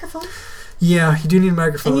need a microphone. Yeah, you do need a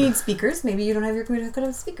microphone. And you need speakers. Maybe you don't have your computer hooked up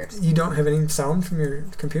with speakers. You don't have any sound from your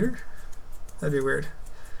computer? That'd be weird.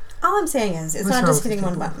 All I'm saying is, it's not just hitting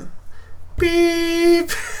one button. Beep!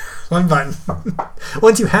 One button.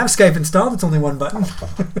 Once you have Skype installed, it's only one button.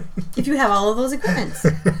 If you have all of those equipments.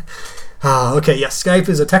 Okay, yes. Skype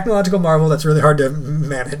is a technological marvel that's really hard to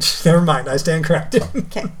manage. Never mind, I stand corrected.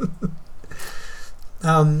 Okay.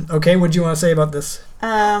 Okay, what do you want to say about this?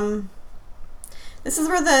 This is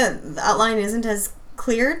where the outline isn't as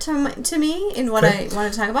clear to me in what I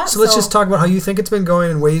want to talk about. So let's just talk about how you think it's been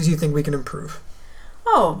going and ways you think we can improve.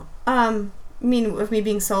 Oh, you mean with me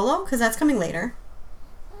being solo? Because that's coming later.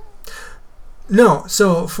 No,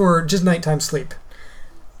 so for just nighttime sleep.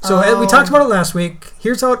 So we talked about it last week.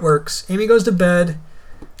 Here's how it works. Amy goes to bed.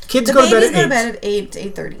 Kids go to bed at 8. Go to bed at 8 to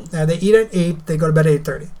 8:30. They eat at 8. They go to bed at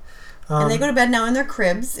 8:30. And they go to bed now in their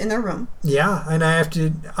cribs, in their room. Yeah, and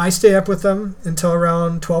I stay up with them until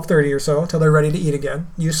around 12:30 or so, until they're ready to eat again.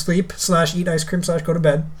 You sleep / eat ice cream / go to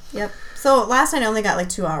bed. Yep. So last night I only got like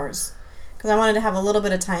 2 hours. Because I wanted to have a little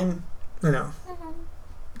bit of time. I know.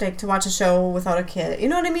 Like, to watch a show without a kid. You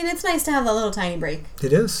know what I mean? It's nice to have that little tiny break.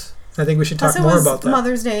 It is. I think we should talk more about that.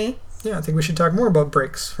 Mother's Day. Yeah, I think we should talk more about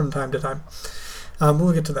breaks from time to time.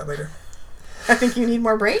 We'll get to that later. I think you need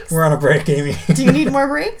more breaks. We're on a break, Amy. Do you need more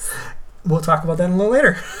breaks? We'll talk about that a little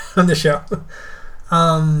later on the show.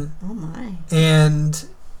 Oh my. And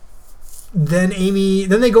then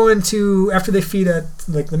they go into, after they feed at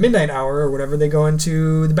like the midnight hour or whatever, they go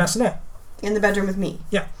into the bassinet. In the bedroom with me.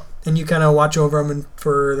 Yeah. And you kind of watch over them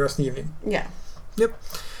for the rest of the evening. Yeah. Yep.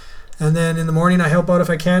 And then in the morning, I help out if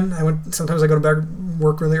I can. Sometimes I go to bed,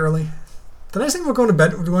 work really early. The nice thing about going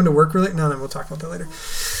to work really... No, we'll talk about that later.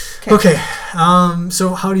 Okay.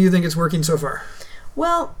 So how do you think it's working so far?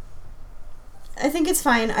 Well, I think it's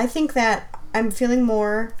fine. I think that I'm feeling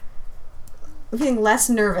less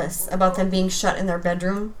nervous about them being shut in their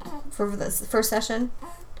bedroom for this first session.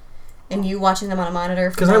 And you watching them on a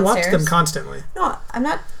monitor from downstairs. Because I watch them constantly. No, I'm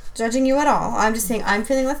not judging you at all. I'm just saying I'm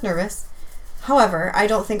feeling less nervous. However, I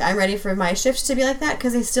don't think I'm ready for my shift to be like that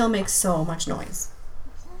because they still make so much noise.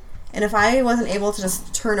 And if I wasn't able to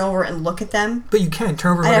just turn over and look at them... But you can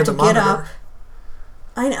turn over and look at the monitor. I'd have to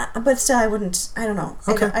get up. I know, but still I wouldn't... I don't know.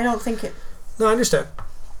 Okay. I don't think it... No, I understand.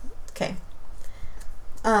 Okay.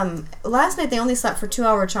 Last night they only slept for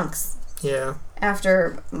 2-hour chunks. Yeah.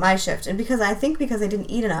 After my shift. And because they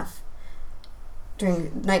didn't eat enough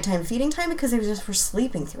during nighttime feeding time because they just were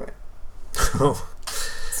sleeping through it. Oh.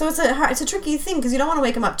 So it's a tricky thing because you don't want to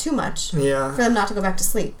wake them up too much. Yeah. For them not to go back to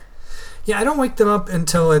sleep. Yeah, I don't wake them up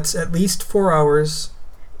until it's at least 4 hours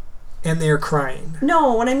and they're crying.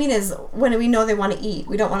 No, what I mean is when we know they want to eat,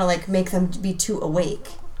 we don't want to like make them be too awake.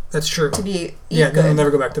 That's true. To be then they'll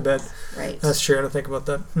never go back to bed. Right. That's true. I don't think about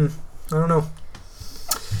that. I don't know.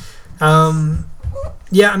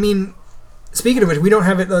 Yeah, I mean, speaking of which, we don't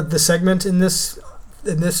have the segment in this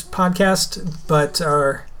podcast, but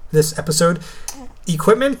this episode.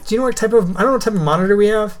 Equipment. Do you know what type of? I don't know what type of monitor we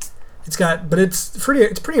have. It's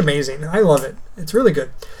pretty amazing. I love it. It's really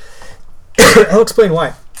good. I'll explain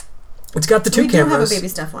why. It's got the two cameras. We do have a baby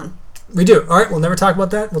stuff one. We do. All right. We'll never talk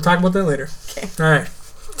about that. We'll talk about that later. Okay. All right.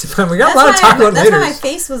 We got a lot to talk about later. That's why my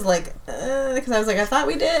face was like, because I was like, I thought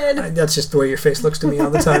we did. That's just the way your face looks to me all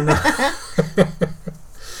the time now.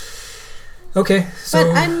 Okay.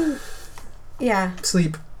 So. Yeah.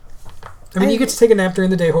 Sleep. I mean, you get to take a nap during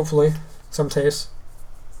the day, hopefully. Some days.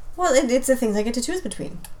 Well, it's the things I get to choose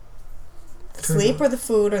between. Sleep or the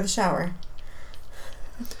food or the shower.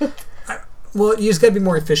 Well, you just got to be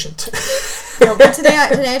more efficient. No, but today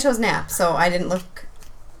I chose nap, so I didn't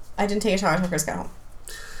take a shower until Chris got home.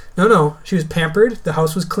 No. She was pampered, the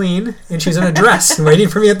house was clean, and she's in a dress waiting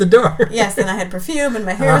for me at the door. Yes, and I had perfume, and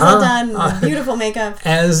my hair was all done, and beautiful makeup.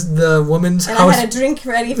 As the woman's and house... I had a drink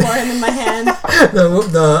ready for him in my hand.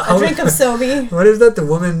 A drink of Sobe. What is that? The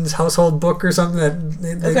woman's household book or something? A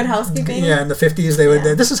Good Housekeeping? Yeah, in the 50s they would...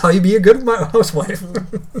 This is how you be a good housewife.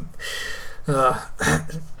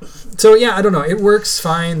 So, yeah, I don't know. It works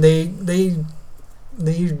fine. They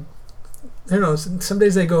I don't know. Some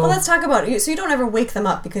days they go... Well, let's talk about it. So you don't ever wake them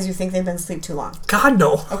up because you think they've been asleep too long? God,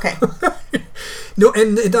 no. Okay. No,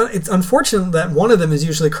 and it's unfortunate that one of them is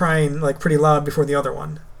usually crying like pretty loud before the other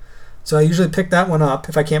one. So I usually pick that one up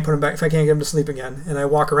if I can't put him back, if I can't get him to sleep again, and I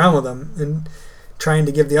walk around with him and trying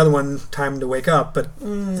to give the other one time to wake up, but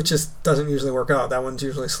it just doesn't usually work out. That one's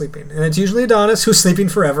usually sleeping, and it's usually Adonis who's sleeping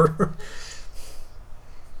forever.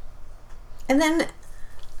 And then,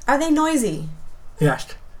 are they noisy?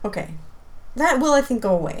 Yes. Okay. That will, I think,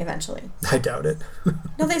 go away eventually. I doubt it.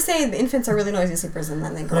 No, they say the infants are really noisy sleepers, and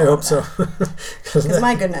then they go. I hope so. Because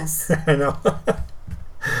my goodness. I know.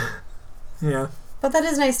 Yeah. But that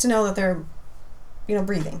is nice to know that they're,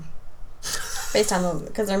 breathing. Based on those,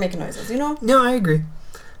 because they're making noises, No, I agree.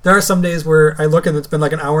 There are some days where I look and it's been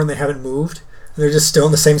like an hour and they haven't moved. And they're just still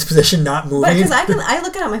in the same position, not moving. But because I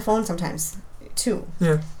look at it on my phone sometimes, too.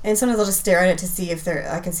 Yeah. And sometimes I'll just stare at it to see if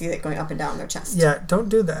I can see it going up and down their chest. Yeah, don't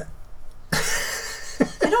do that.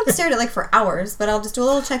 I don't stare at it for hours, but I'll just do a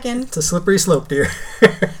little check-in. It's a slippery slope, dear.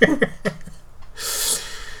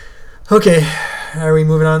 Okay, are we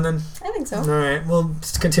moving on then? I think so. All right, we'll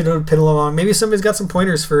just continue to piddle along. Maybe somebody's got some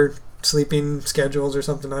pointers for sleeping schedules or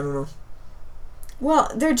something. I don't know. Well,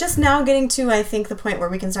 they're just now getting to, I think, the point where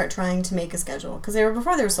we can start trying to make a schedule. Because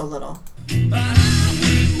before they were so little.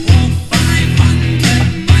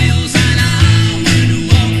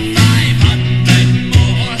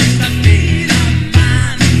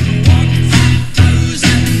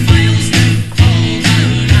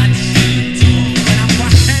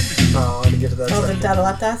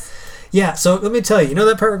 Dadaletas? Yeah, so let me tell you,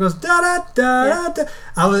 that part where it goes da da da da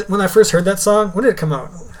da. When I first heard that song, when did it come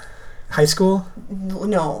out? High school?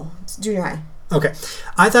 No, it's junior high. Okay.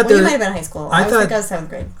 I thought you might have been high school. I was 7th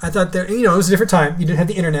grade. I thought it was a different time. You didn't have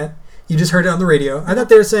the internet. You just heard it on the radio. I thought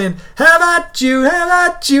they were saying, have at you, have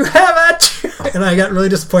at you, have at you. And I got really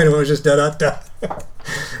disappointed when it was just da-da-da.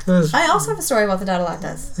 I also have a story about the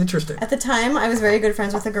da-da-da-das. Interesting. At the time, I was very good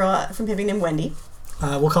friends with a girl from Hibbing named Wendy.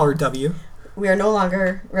 We'll call her W. We are no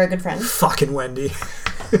longer very good friends. Fucking Wendy.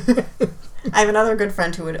 I have another good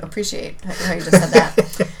friend who would appreciate how you just said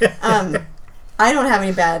that. I don't have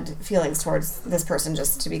any bad feelings towards this person,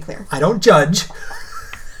 just to be clear. I don't judge.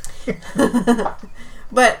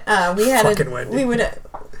 But we had fucking Wendy.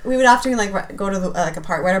 We would often like go to like a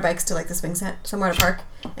park, ride our bikes to like the swing set somewhere at a park,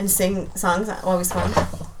 and sing songs while we swung.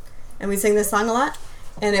 And we'd sing this song a lot.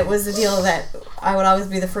 And it was the deal that I would always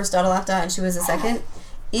be the first da-da-da-da and she was the second.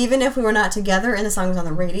 Even if we were not together and the song was on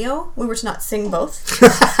the radio, we were to not sing both.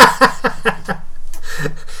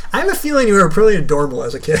 I have a feeling you were pretty adorable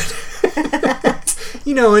as a kid.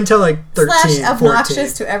 Until like 13, /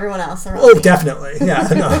 obnoxious 14. to everyone else around Oh, me. definitely. Yeah,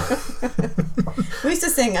 no. We used to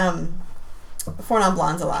sing Four Non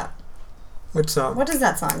Blondes a lot. Which song? What is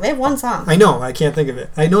that song? They have one song. I know. I can't think of it.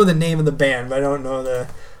 I know the name of the band, but I don't know the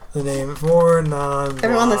name. Four Non Blondes.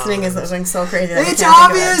 Everyone listening is going so crazy. It's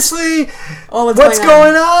obviously... what's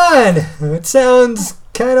going on? It sounds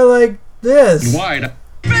kind of like this. Wide.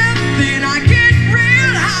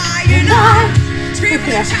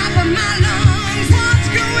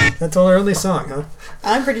 That's all their only song, huh?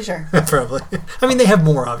 I'm pretty sure. Probably. I mean, they have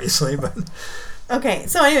more, obviously, but... Okay,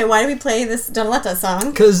 so anyway, why do we play this da-da-da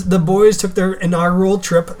song? Because the boys took their inaugural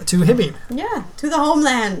trip to Hibbing. Yeah, to the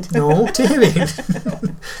homeland. No, to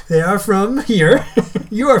Hibbing. They are from here.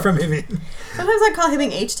 You are from Hibbing. Sometimes I call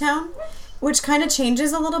Hibbing H-Town, which kind of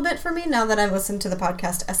changes a little bit for me now that I've listened to the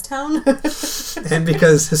podcast S-Town. And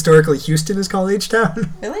because historically Houston is called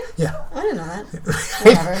H-Town. Really? Yeah. I didn't know that.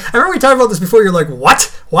 Whatever. I remember we talked about this before. You're like,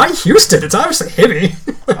 what? Why Houston? It's obviously Hibbing.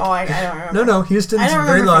 Oh, I don't remember. No, Houston's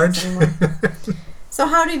very large. So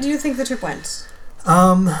how did you think the trip went?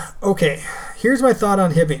 Okay. Here's my thought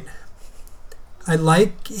on Hibbing. I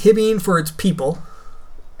like Hibbing for its people.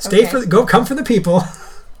 Come for the people.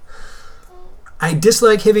 I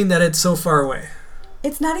dislike Hibbing that it's so far away.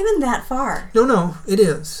 It's not even that far. No, it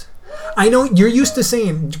is. I know you're used to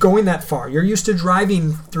saying going that far. You're used to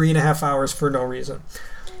driving 3.5 hours for no reason.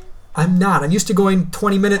 I'm not. I'm used to going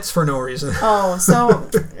 20 minutes for no reason. Oh, so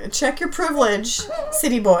check your privilege,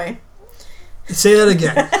 city boy. Say that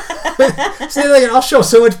again. Say that again. I'll show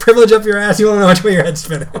so much privilege up your ass you won't know which way your head's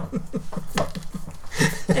spinning.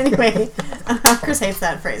 Anyway, Chris hates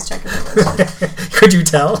that phrase, check your privilege. Could you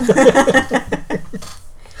tell?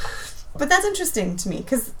 But that's interesting to me,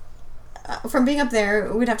 because from being up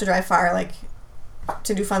there, we'd have to drive far, like,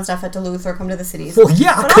 to do fun stuff at Duluth or come to the cities. Well,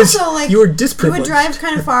 yeah, because you were disprivileged. You would drive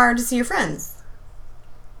kind of far to see your friends.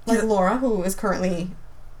 Like Laura, who is currently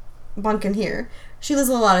bunking here. She lives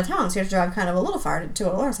a little out of town, so you have to drive kind of a little far to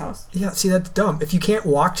Laura's house. Yeah, see, that's dumb. If you can't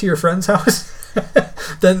walk to your friend's house,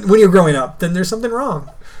 then when you're growing up, then there's something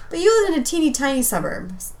wrong. But you live in a teeny tiny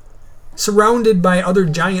suburb. Surrounded by other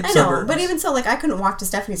giant suburbs. But even so, like, I couldn't walk to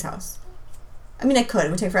Stephanie's house. I mean, I could. It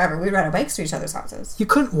would take forever. We'd ride our bikes to each other's houses. You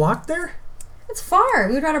couldn't walk there? It's far.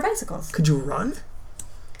 We would ride our bicycles. Could you run?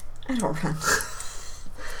 I don't run.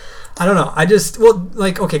 I don't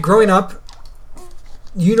know. Okay, growing up,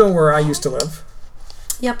 you know where I used to live.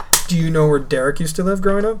 Yep. Do you know where Derek used to live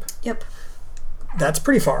growing up? Yep. That's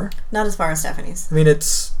pretty far. Not as far as Stephanie's. I mean,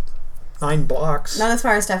 it's 9 blocks. Not as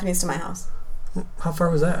far as Stephanie's to my house. How far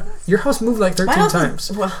was that? Your house moved like 13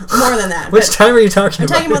 times. Well, more than that. Which time are you talking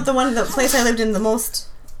about? I'm talking about the place I lived in the most,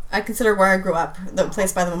 I consider where I grew up, the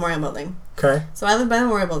place by the Memorial Building. Okay. So I lived by the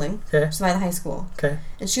Memorial Building, okay, which is by the high school. Okay.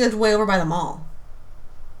 And she lived way over by the mall.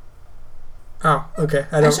 Oh, okay.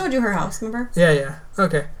 I showed you her house, remember? Yeah.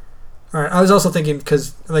 Okay. All right. I was also thinking,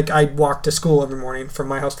 because I walked to school every morning from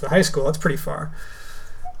my house to the high school. That's pretty far.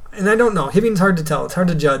 And I don't know. Hibbing's hard to tell. It's hard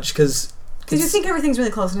to judge because you think everything's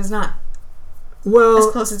really close and it's not. Well, as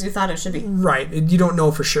close as you thought it should be. Right. You don't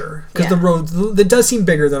know for sure. Because the road, it does seem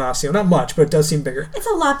bigger than Osseo. Not much, but it does seem bigger. It's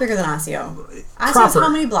a lot bigger than Osseo. Osceo's how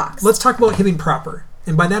many blocks? Let's talk about Hibbing proper.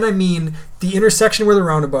 And by that I mean the intersection where the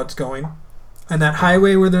roundabout's going, and that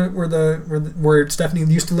highway where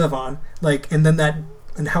Stephanie used to live on, and then that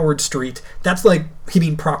and Howard Street. That's like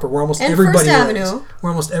Hibbing proper, where almost everybody lives. Avenue. Where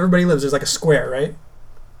almost everybody lives. There's like a square, right?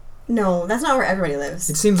 No, that's not where everybody lives.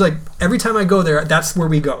 It seems like every time I go there, that's where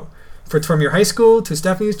we go. From your high school to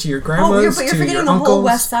Stephanie's to your grandma's but you're forgetting the whole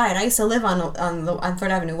west side. I used to live on 3rd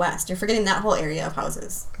Avenue West. You're forgetting that whole area of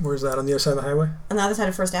houses. Where's that? On the other side of the highway? On the other side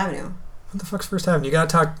of 1st Avenue. What the fuck's 1st Avenue? You gotta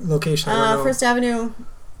talk location. I don't know. 1st Avenue.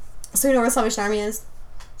 So you know where the Salvation Army is?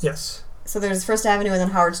 Yes. So there's First Avenue and then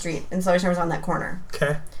Howard Street, and Salvation Army's on that corner.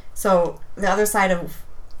 Okay. So the other side of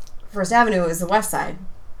First Avenue is the west side.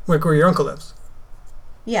 Like where your uncle lives?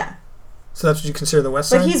 Yeah. So that's what you consider the west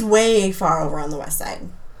side? But he's way far over on the west side.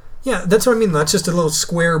 Yeah, that's what I mean. That's just a little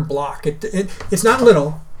square block. It's not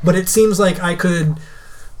little, but it seems like I could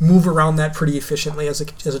move around that pretty efficiently as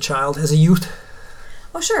a child, as a youth.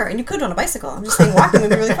 Oh, sure, and you could on a bicycle. I'm just saying walking would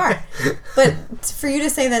be really far. But for you to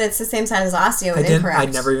say that it's the same size as Osseo is incorrect. I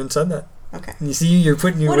never even said that. Okay. You see, you're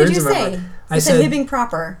putting your words in my mouth. What did you say? I said Hibbing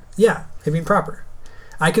proper. Yeah, Hibbing proper.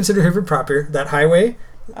 I consider Hibbing proper, that highway,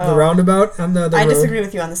 the roundabout on the I road. disagree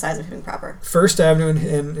with you on the size of Hibbing proper. First Avenue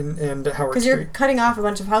and Howard Street. Because you're cutting off a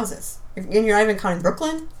bunch of houses. And you're not even counting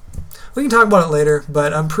Brooklyn. We can talk about it later,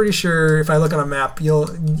 but I'm pretty sure if I look on a map,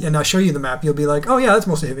 and I'll show you the map, you'll be like, oh yeah, that's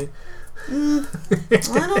mostly Hibbing. I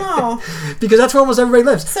don't know. Because that's where almost everybody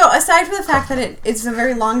lives. So aside from the fact that it's a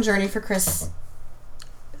very long journey for Chris,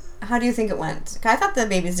 how do you think it went? I thought the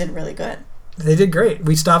babies did really good. They did great.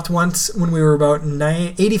 We stopped once when we were about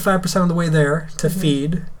 85% of the way there to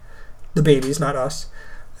feed the babies, not us.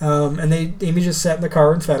 And Amy just sat in the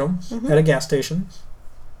car and fed them at a gas station.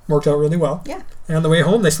 Worked out really well. Yeah. And on the way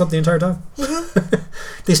home, they slept the entire time.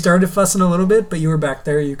 They started fussing a little bit, but you were back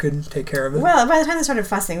there. You could take care of it. Well, by the time they started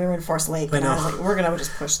fussing, we were in Forest Lake. I know. And I was like, we're going to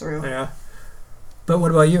just push through. Yeah. But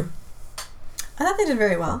what about you? I thought they did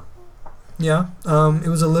very well. Yeah. It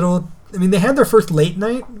was a little... I mean, they had their first late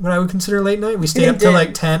night, what I would consider late night. We stayed up till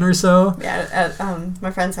like 10 or so. Yeah, at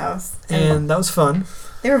my friend's house. And that was fun.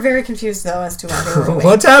 They were very confused, though, as to why they were awake.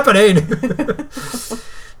 What's happening?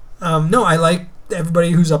 No, I like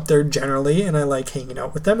everybody who's up there generally, and I like hanging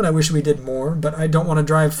out with them, and I wish we did more, but I don't want to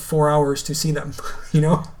drive 4 hours to see them, you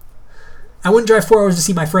know? I wouldn't drive 4 hours to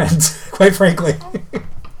see my friends, quite frankly.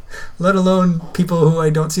 Let alone people who I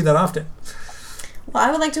don't see that often. Well,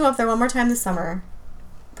 I would like to go up there one more time this summer,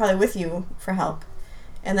 probably with you for help.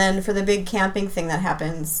 And then for the big camping thing that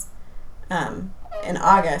happens in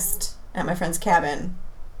August at my friend's cabin,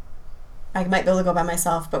 I might be able to go by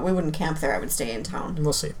myself, but we wouldn't camp there. I would stay in town.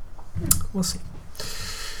 We'll see. We'll see.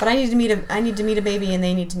 But I need to meet a baby, and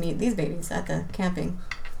they need to meet these babies at the camping.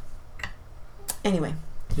 Anyway.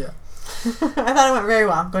 Yeah. I thought it went very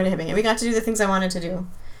well going to Hibbing. And we got to do the things I wanted to do,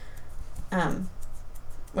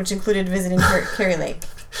 which included visiting Carrie Lake.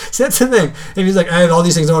 See, that's the thing. And he's like, I have all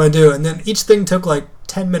these things I want to do. And then each thing took like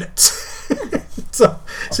 10 minutes. so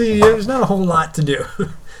there's not a whole lot to do.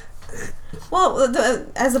 Well,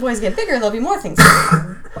 as the boys get bigger, there'll be more things to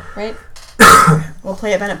do, right? We'll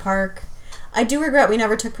play at Bennett Park. I do regret we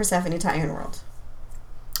never took Persephone to Iron World.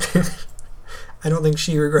 I don't think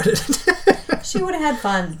she regretted it. She would have had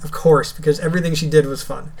fun. Of course, because everything she did was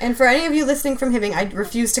fun. And for any of you listening from Hibbing, I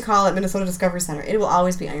refuse to call it Minnesota Discovery Center. It will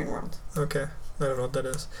always be Iron World. Okay. I don't know what that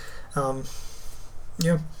is.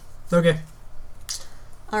 Yeah. Okay.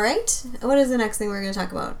 All right. What is the next thing we're going to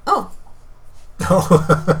talk about? Oh.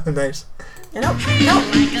 Oh, nice. Nope.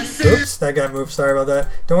 Oops, that got moved. Sorry about that.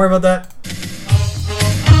 Don't worry about that.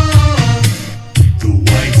 The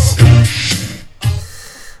white stuff.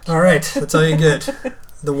 All right, that's all you get.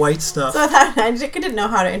 The white stuff. So I didn't know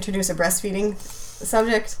how to introduce a breastfeeding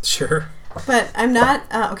subject. Sure. But I'm not...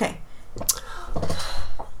 okay.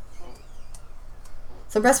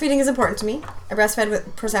 So breastfeeding is important to me. I breastfed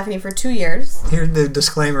with Persephone for 2 years. Here's the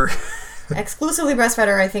disclaimer. Exclusively breastfed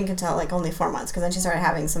her, I think, until like only 4 months, because then she started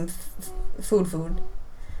having some food.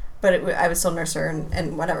 But I would still nurse her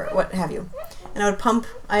and whatever, what have you. And I would pump.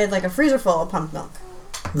 I had like a freezer full of pumped milk.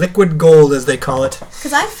 Liquid gold, as they call it.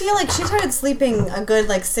 Because I feel like she started sleeping a good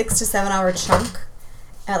like 6 to 7 hour chunk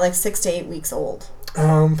at like 6 to 8 weeks old.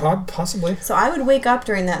 Possibly. So I would wake up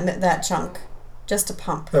during that chunk just to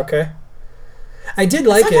pump. Okay. I did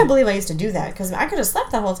like it. I can't believe I used to do that, because I could have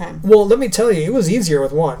slept that whole time. Well, let me tell you, it was easier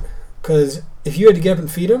with one. Because if you had to get up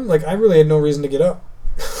and feed him, like, I really had no reason to get up.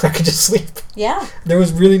 I could just sleep. Yeah. There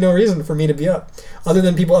was really no reason for me to be up. Other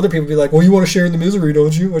than other people be like, well, you want to share in the misery,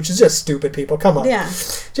 don't you? Which is just stupid, people. Come on. Yeah.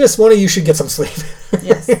 Just one of you should get some sleep.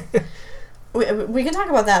 Yes. We can talk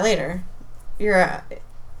about that later.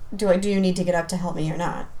 Do you need to get up to help me or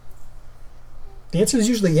not? The answer is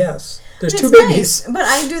usually yes. There's two babies. Nice, but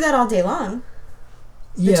I do that all day long.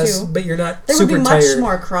 Yes, but you're not there super tired. There would be much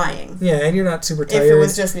more crying. Yeah, and you're not super tired. If it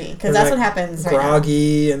was just me, because that's what happens right now.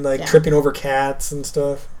 Groggy and tripping over cats and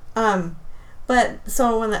stuff. But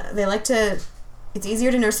so when they like to, it's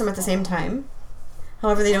easier to nurse them at the same time.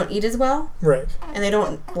 However, they don't eat as well. Right. And they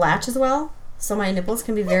don't latch as well. So my nipples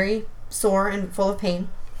can be very sore and full of pain.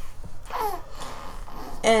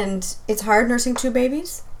 And it's hard nursing two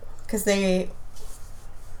babies because they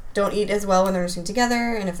don't eat as well when they're nursing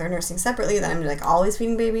together, and if they're nursing separately, then I'm like always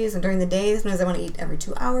feeding babies, and during the day, sometimes I want to eat every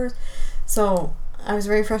 2 hours. So I was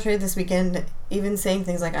very frustrated this weekend, even saying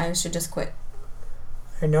things like I should just quit.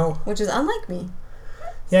 I know. Which is unlike me.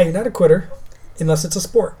 Yeah, you're not a quitter, unless it's a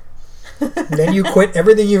sport. Then you quit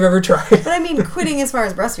everything you've ever tried. But I mean quitting as far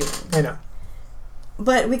as breastfeeding. I know.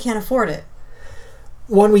 But we can't afford it.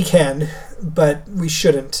 One, we can, but we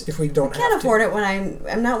shouldn't if we don't have to. I can't afford it when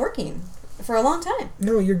I'm not working for a long time.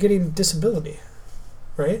 No, you're getting disability,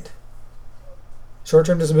 right?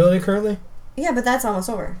 Short-term disability currently? Yeah, but that's almost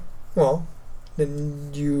over. Well,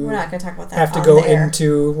 then you We're not going to talk about that. have to go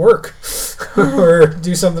into work or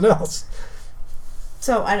do something else.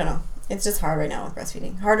 So, I don't know. It's just hard right now with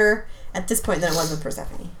breastfeeding. Harder at this point than it was with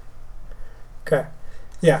Persephone. Okay.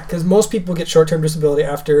 Yeah, because most people get short-term disability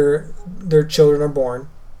after their children are born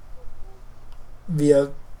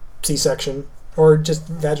via C-section or just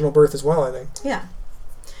vaginal birth as well, I think. Yeah.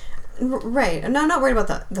 Right. No, I'm not worried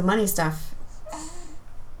about the money stuff.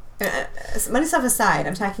 Money stuff aside,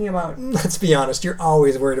 I'm talking about... Let's be honest, you're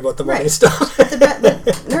always worried about the money stuff.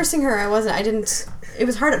 But nursing her, it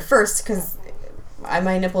was hard at first because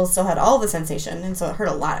my nipples still had all the sensation, and so it hurt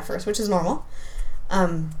a lot at first, which is normal.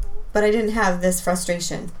 But I didn't have this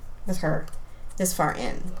frustration with her this far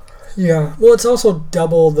in. Yeah. Well, it's also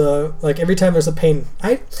double the, like, every time there's a pain.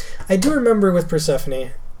 I do remember with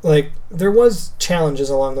Persephone, like, there was challenges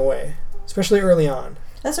along the way, especially early on.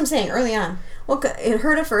 That's what I'm saying, early on. Well, it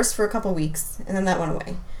hurt at first for a couple weeks, and then that went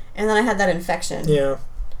away. And then I had that infection. Yeah.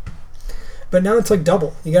 But now it's like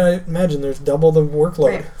double. You gotta imagine there's double the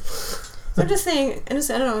workload. Right. So I'm just saying, I don't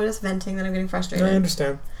know, I'm just venting that I'm getting frustrated. I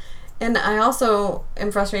understand. And I also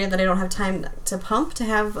am frustrated that I don't have time to pump to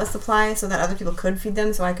have a supply so that other people could feed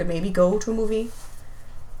them so I could maybe go to a movie.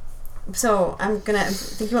 So I'm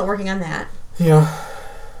thinking about working on that. Yeah.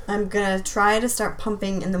 I'm going to try to start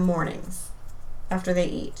pumping in the mornings after they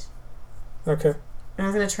eat. Okay. And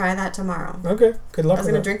I'm going to try that tomorrow. Okay. Good luck with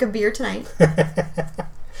that. I was going to drink a beer tonight.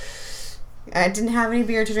 I didn't have any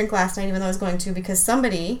beer to drink last night, even though I was going to, because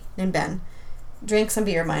somebody named Ben drank some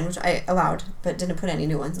beer of mine, which I allowed, but didn't put any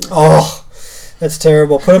new ones in there. Oh, that's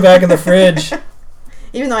terrible. Put it back in the fridge.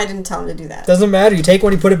 Even though I didn't tell him to do that. Doesn't matter. You take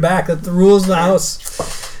one, you put it back. That's the rules of the house.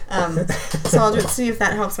 So I'll just see if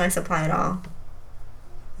that helps my supply at all.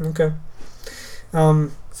 Okay.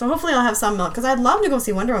 So hopefully I'll have some milk, because I'd love to go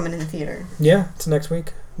see Wonder Woman in the theater. Yeah, it's next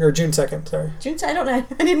week. Or June 2nd, sorry. I don't know.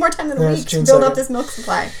 I need more time than a week to build up this milk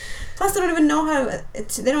supply. Plus, they don't even know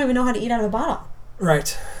how to eat out of a bottle.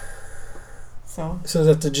 Right. So they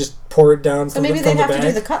have to just pour it down from the bag? So maybe they'd have to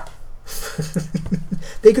do the cup.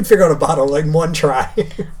 They could figure out a bottle like in one try.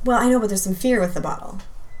 Well, I know, but there's some fear with the bottle.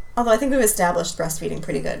 Although I think we've established breastfeeding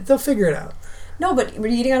pretty good. They'll figure it out. No, but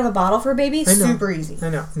eating out of a bottle for a baby, super easy. I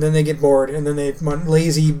know. And then they get bored, and then they want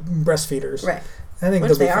lazy breastfeeders. Right. I think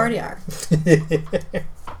which they already are.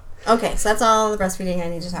 Okay, so that's all the breastfeeding I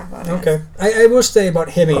need to talk about. Okay. I will say about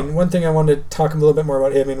Hibbing, one thing I wanted to talk a little bit more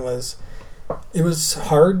about Hibbing was it was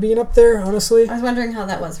hard being up there, honestly. I was wondering how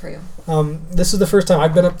that was for you. This is the first time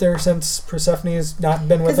I've been up there since Persephone's not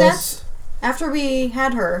been with us. After we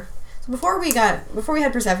had her, so before we had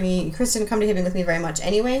Persephone, Chris didn't come to Hibbing with me very much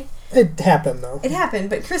anyway. It happened, though. It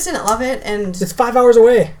happened, but Chris didn't love it, and... It's 5 hours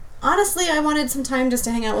away. Honestly, I wanted some time just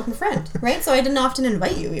to hang out with my friend, right? So I didn't often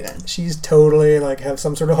invite you, even. She's totally, have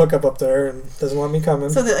some sort of hookup up there and doesn't want me coming.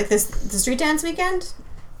 So, the street dance weekend,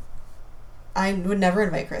 I would never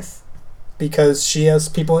invite Chris. Because she has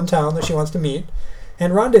people in town that she wants to meet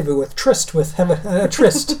and rendezvous with, tryst.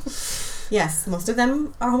 Yes, most of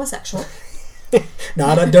them are homosexual.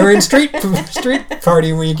 Not during street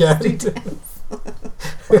party weekend.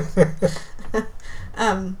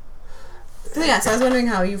 So I was wondering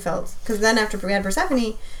how you felt, because then after we had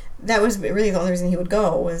Persephone, that was really the only reason he would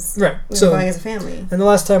go was we were going as a family. And the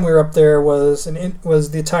last time we were up there was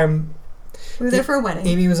the time we were there for a wedding.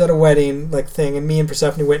 Amy was at a wedding thing, and me and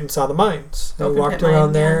Persephone went and saw the mines. And we walked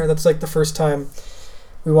around there. Yeah. That's the first time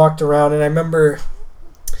we walked around, and I remember.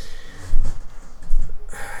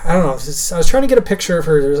 I don't know. I was trying to get a picture of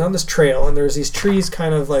her. It was on this trail, and there's these trees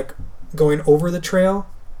kind of going over the trail.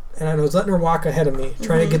 And I was letting her walk ahead of me,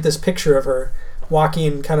 trying to get this picture of her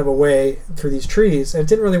walking kind of away through these trees. And it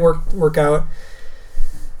didn't really work out.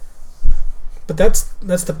 But that's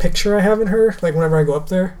the picture I have in her, whenever I go up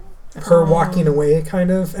there. Her walking away,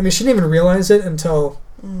 kind of. I mean, she didn't even realize it until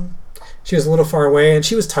she was a little far away. And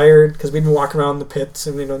she was tired because we'd been walking around the pits.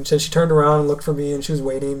 And, so she turned around and looked for me, and she was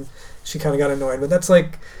waiting. She kind of got annoyed. But that's,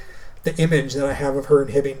 the image that I have of her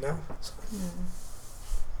in Hibbing now. So.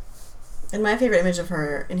 And my favorite image of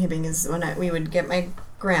her in Hibbing is when we would get my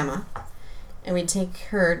grandma, and we'd take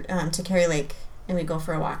her to Carrie Lake and we'd go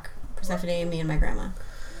for a walk. Persephone, me, and my grandma.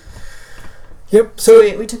 Yep.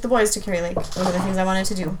 So we took the boys to Carey Lake. One of the things I wanted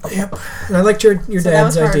to do. Yep. And I liked your dad's that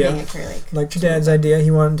was part idea. Of being at Carey Lake. Liked your dad's idea. He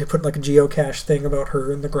wanted to put like a geocache thing about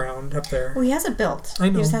her in the ground up there. Well, he has it built. I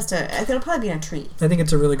know. He just has to. I think it'll probably be in a tree. I think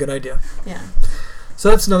it's a really good idea. Yeah. So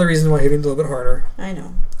that's another reason why hitting's a little bit harder. I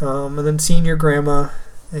know. And then seeing your grandma,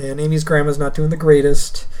 and Amy's grandma's not doing the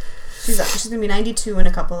greatest. She's going to be 92 in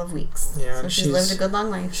a couple of weeks. Yeah, so she's lived a good long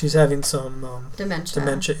life. She's having some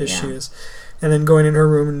dementia issues. Yeah. And then going in her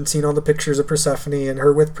room and seeing all the pictures of Persephone and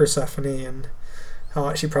her with Persephone and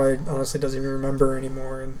how she probably honestly doesn't even remember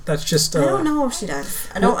anymore. And that's just... I don't know if she does.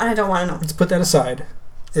 I don't want to know. Let's put that aside.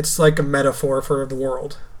 It's like a metaphor for the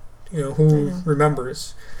world. You know, who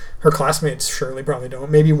remembers? Her classmates surely probably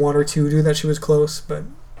don't. Maybe one or two do that she was close, but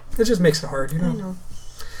it just makes it hard, you know? I know.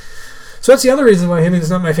 So that's the other reason why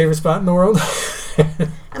Hibbing's not my favorite spot in the world.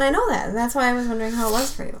 And I know that. And that's why I was wondering how it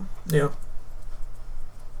was for you. Yeah.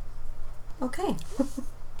 Okay.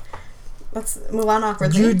 Let's move on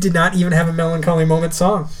awkwardly. You did not even have a melancholy moment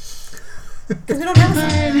song. Because we don't have a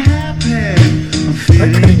song.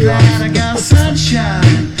 I'm feeling glad I got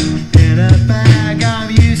sunshine in a bag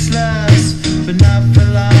of useless, but not for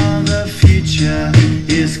long. The future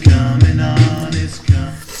is coming on. It's coming.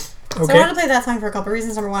 Okay. So I want to play that song for a couple of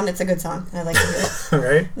reasons. Number one, it's a good song. I like to hear it. All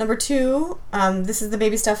right. Number two, this is the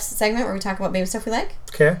baby stuff segment where we talk about baby stuff we like.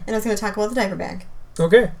 Okay. And I was going to talk about the diaper bag.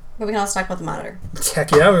 Okay. But we can also talk about the monitor.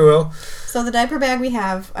 Heck yeah, we will. So the diaper bag we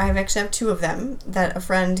have, I actually have two of them that a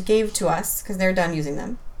friend gave to us because they're done using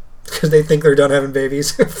them. Because they think they're done having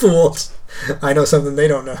babies. Fools. I know something they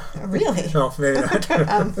don't know. Really? No, maybe not.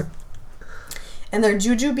 And they're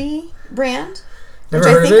Jujubee brand, Never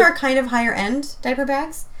which heard I think of it? are kind of higher end diaper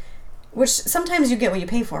bags. Which sometimes you get what you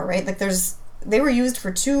pay for, right? Like they were used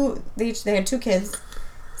for two. They had two kids,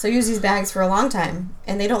 so use these bags for a long time,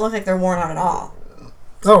 and they don't look like they're worn out at all.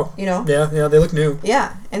 Oh. You know? Yeah, they look new.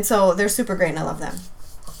 Yeah, and so they're super great, and I love them.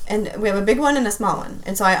 And we have a big one and a small one,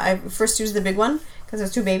 and so I first used the big one because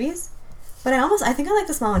there's two babies, but I think I like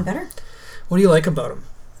the small one better. What do you like about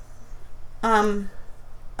them?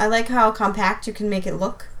 I like how compact you can make it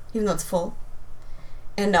look, even though it's full.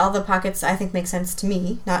 And all the pockets, I think, make sense to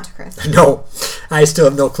me, not to Chris. No, I still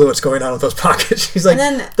have no clue what's going on with those pockets. She's like,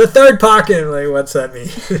 then, the third pocket. Like, what's that mean?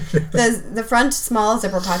 the front small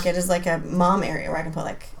zipper pocket is like a mom area where I can put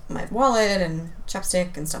like my wallet and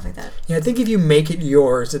chapstick and stuff like that. Yeah, I think if you make it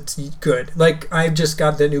yours, it's good. Like, I just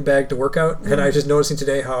got that new bag to work out, and I was just noticing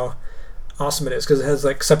today how awesome it is because it has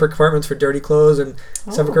like separate compartments for dirty clothes and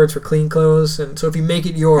separate compartments for clean clothes. And so if you make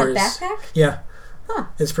it yours, that backpack? Yeah. Huh.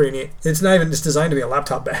 It's pretty neat. It's not even just designed to be a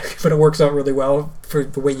laptop bag, but it works out really well for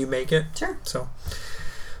the way you make it. Sure. So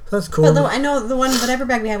that's cool. Although I know the diaper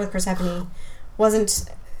bag we had with Persephone wasn't.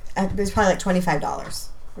 It was probably like $25,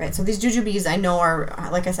 right? So these Jujubees I know are,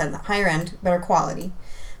 like I said, higher end, better quality.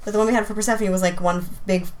 But the one we had for Persephone was like one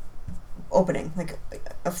big opening, like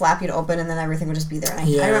a flap you'd open, and then everything would just be there.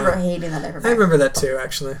 And I remember hating that diaper bag. I remember that too,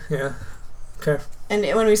 actually. Yeah. Okay. And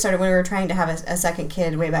when we were trying to have a second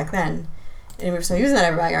kid way back then. And we were still using that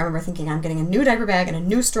diaper bag. I remember thinking, I'm getting a new diaper bag and a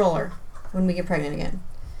new stroller when we get pregnant again.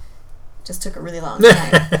 Just took a really long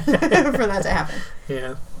time for that to happen.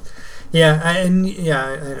 Yeah. Yeah, I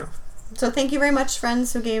know. So thank you very much,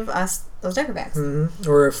 friends who gave us those diaper bags. Mm-hmm.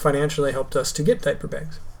 Or financially helped us to get diaper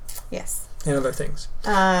bags. Yes. And other things.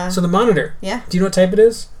 So the monitor. Yeah. Do you know what type it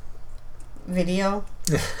is? Video.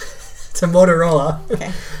 It's a Motorola.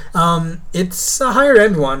 Okay. It's a higher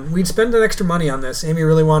end one. We'd spend an extra money on this. Amy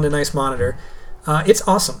really wanted a nice monitor. It's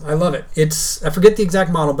awesome. I love it. I forget the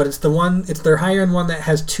exact model, but it's their higher end one that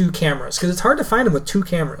has two cameras because it's hard to find them with two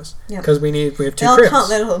cameras because we have two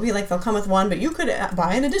cribs. It'll be like they'll come with one, but you could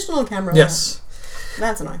buy an additional camera. Yes.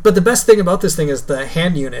 That's annoying. But the best thing about this thing is the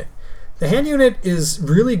hand unit. The hand unit is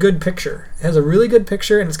really good picture. It has a really good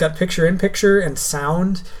picture, and it's got picture-in-picture and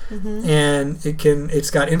sound, and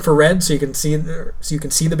it's got infrared, so you can see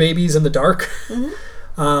the babies in the dark. Mm-hmm.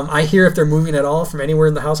 I hear if they're moving at all from anywhere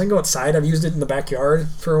in the house. I can go outside. I've used it in the backyard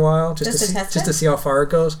for a while just to see how far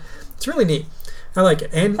it goes. It's really neat. I like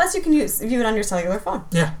it. And plus, you can view it on your cellular phone.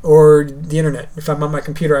 Yeah, or the internet. If I'm on my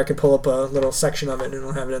computer, I can pull up a little section of it and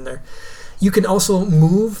it'll have it in there. You can also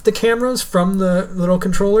move the cameras from the little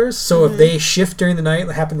controllers. So if they shift during the night,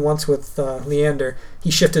 it happened once with Leander. He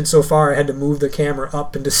shifted so far, I had to move the camera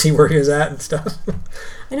up and to see where he was at and stuff.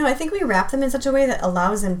 I know. I think we wrap them in such a way that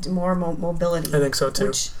allows them more mobility. I think so too.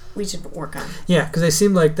 Which we should work on. Yeah, because they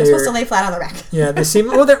seem like they're supposed to lay flat on their back. Yeah, they seem.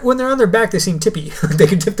 Well, when they're on their back, they seem tippy. They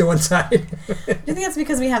can tip to one side. Do you think that's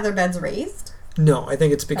because we have their beds raised? No, I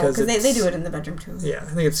think it's because they do it in the bedroom too. Yeah,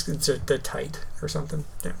 I think they're tight or something.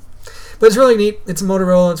 Yeah. But it's really neat. It's a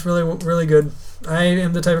Motorola. It's really, really good. I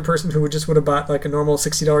am the type of person who would have bought like a normal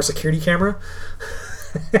 $60 security camera.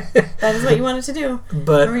 That is what you wanted to do.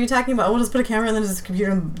 But remember you talking about, we'll just put a camera and then just a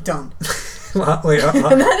computer and done. Well, wait,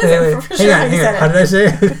 That is for sure hang on. How did I say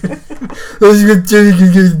it?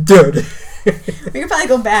 We could probably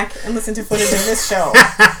go back and listen to footage of this show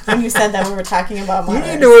when you said that we were talking about monitors.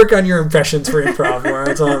 You need to work on your impressions for improv more.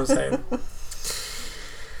 That's all I'm saying.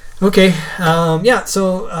 Okay. Yeah,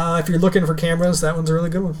 so if you're looking for cameras, that one's a really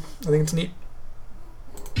good one. I think it's neat.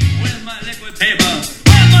 Where's my liquid paper? Where's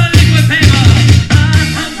my liquid paper?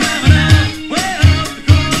 I'm driving out way up the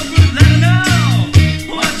coast, let her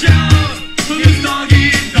know. Watch out for this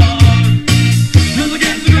dog-eat dog. Just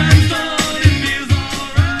against the grindstone, it feels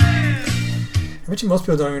alright. I bet you most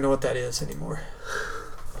people don't even know what that is anymore.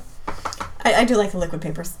 I do like the liquid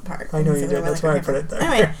paper part. I know you do. That's why I put it there.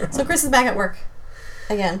 Anyway, so Chris is back at work.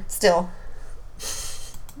 Again, still.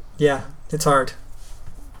 Yeah, it's hard.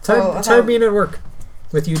 It's hard being at work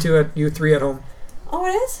with you three at home. Oh,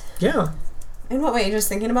 it is? Yeah. In what way? You're just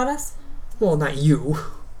thinking about us? Well, not you.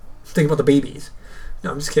 Thinking about the babies.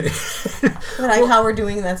 No, I'm just kidding. Like how we're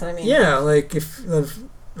doing, that's what I mean. Yeah, like if I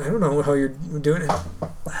don't know how you're doing it.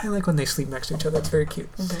 I like when they sleep next to each other. It's very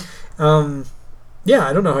cute. Mm-hmm. Yeah,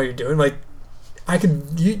 I don't know how you're doing. Like,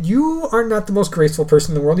 you are not the most graceful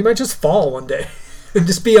person in the world. You might just fall one day and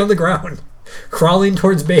just be on the ground, crawling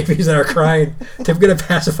towards babies that are crying to get a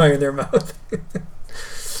pacifier in their mouth.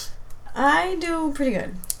 I do pretty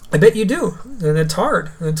good. I bet you do. And it's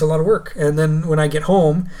hard. And it's a lot of work. And then when I get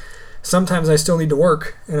home, sometimes I still need to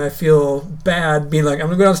work. And I feel bad being like, I'm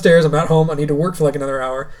going to go downstairs. I'm not home. I need to work for like another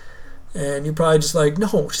hour. And you're probably just like, no,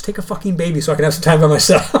 just take a fucking baby so I can have some time by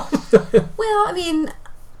myself. Well, I mean,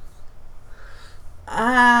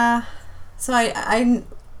 so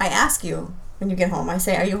I ask you when you get home. I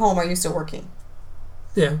say, are you home? Are you still working?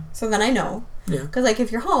 Yeah. So then I know. Yeah. Because, like,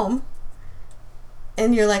 if you're home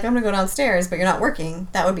and you're like, I'm going to go downstairs, but you're not working,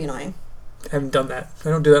 that would be annoying. I haven't done that. I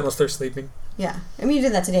don't do that unless they're sleeping. Yeah. I mean, you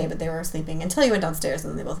did that today, but they were sleeping until you went downstairs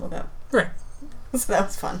and then they both woke up. Right. So that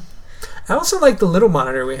was fun. I also like the little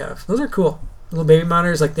monitor we have. Those are cool. Little baby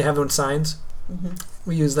monitors, like they have on signs. Mm-hmm.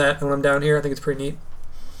 We use that when I'm down here. I think it's pretty neat.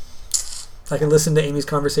 I can listen to Amy's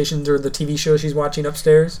conversations or the TV show she's watching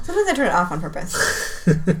upstairs. Sometimes I turn it off on purpose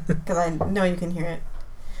because I know you can hear it.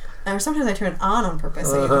 Or sometimes I turn it on purpose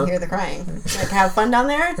so you can hear the crying. Like, have fun down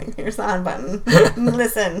there? Here's the on button.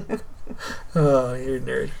 Listen. Oh, you're a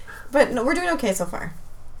nerd. But no, we're doing okay so far.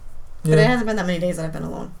 Yeah. But it hasn't been that many days that I've been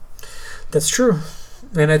alone. That's true.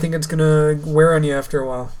 And I think it's going to wear on you after a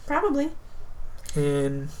while. Probably.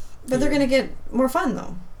 But they're going to get more fun,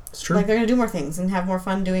 though. It's true. Like, they're going to do more things and have more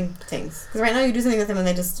fun doing things. Because right now you do something with them and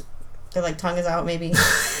their, like, tongue is out, maybe.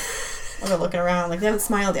 Or they're looking around. Like, they haven't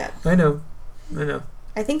smiled yet. I know.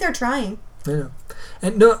 I think they're trying. I know.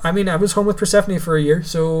 And no, I mean, I was home with Persephone for a year,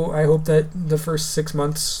 so I hope that the first 6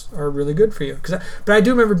 months are really good for you. But I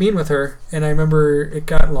do remember being with her, and I remember it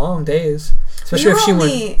got long days. Especially if she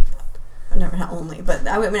went... No, not only, but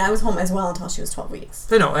I was home as well until she was 12 weeks.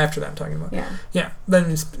 I know, after that I'm talking about. Yeah. Yeah, but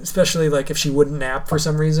especially like if she wouldn't nap for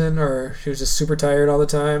some reason, or she was just super tired all the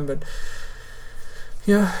time. But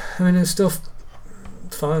yeah, I mean, it's still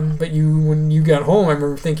fun. But when you got home, I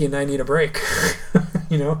remember thinking, I need a break.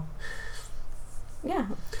 You know? Yeah.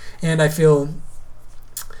 And I feel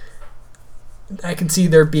I can see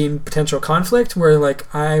there being potential conflict where,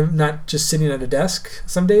 like, I'm not just sitting at a desk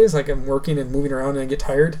some days. Like, I'm working and moving around and I get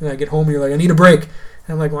tired. And I get home and you're like, I need a break. And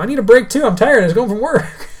I'm like, well, I need a break too. I'm tired. I was going from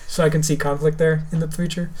work. So I can see conflict there in the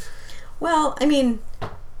future. Well, I mean,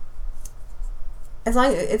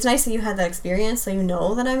 it's nice that you had that experience so you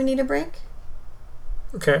know that I need a break.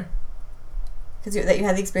 Okay. Because that you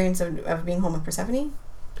had the experience of being home with Persephone?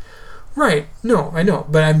 Right. No, I know.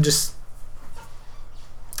 But I'm just...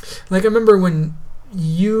 Like, I remember when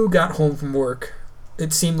you got home from work,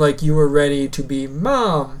 it seemed like you were ready to be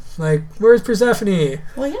Mom. Like, where's Persephone?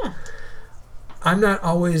 Well, yeah. I'm not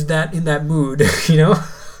always in that mood, you know?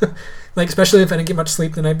 Like, especially if I didn't get much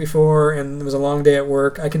sleep the night before and it was a long day at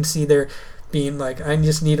work, I can see there being like, I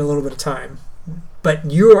just need a little bit of time.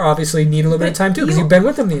 But you obviously need a little bit of time too because you've been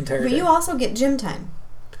with them the entire day. But you also get gym time.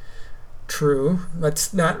 True.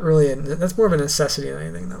 That's not really that's more of a necessity than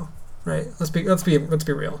anything, though. Right? Let's be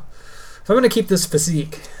real. If I'm going to keep this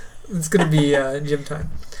physique, it's going to be gym time.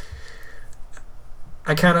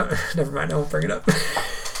 I kind of... Never mind, I won't bring it up.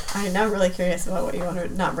 I'm now really curious about what you want to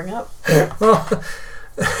not bring up. Well,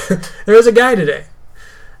 there was a guy today,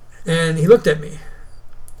 and he looked at me,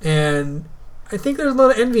 and I think there's a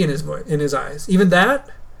lot of envy in his eyes. Even that,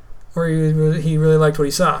 or he really liked what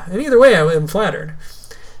he saw. And either way, I am flattered.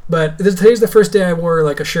 But today's the first day I wore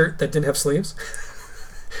like a shirt that didn't have sleeves.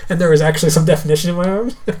 and there was actually some definition in my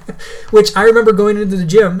arms, which I remember going into the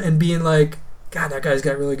gym and being like, God, that guy's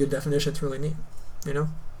got really good definition. It's really neat, you know?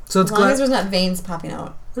 So it's as long as there's not veins popping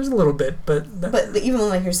out. There's a little bit, but even when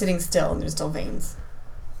like you're sitting still and there's still veins.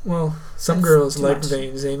 Well, some girls like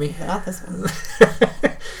veins, Amy. Not this one.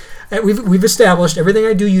 We've established everything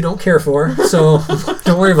I do you don't care for, so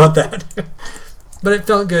don't worry about that. But it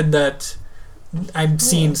felt good that I'm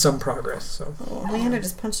seeing some progress. So. Leander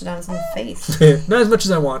just punched it on his own face. Not as much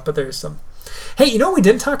as I want, but there's some. Hey, you know what we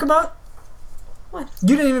didn't talk about? What?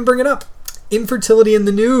 You didn't even bring it up. Infertility in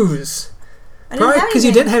the news. Probably because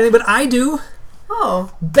you didn't have any, but I do.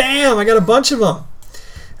 Oh. Bam! I got a bunch of them.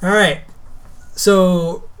 All right.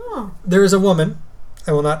 So there is a woman.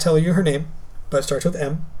 I will not tell you her name, but it starts with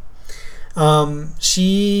M.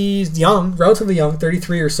 She's young, relatively young,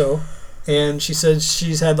 33 or so, and she says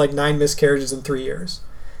she's had like 9 miscarriages in 3 years.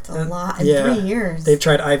 That's a lot in 3 years. They've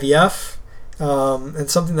tried IVF, and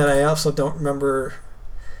something that I also don't remember.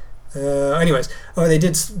 Anyways, they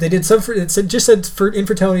did some for it just said for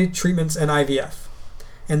infertility treatments and IVF,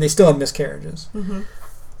 and they still have miscarriages. Mm-hmm.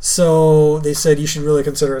 So they said you should really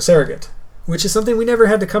consider a surrogate, which is something we never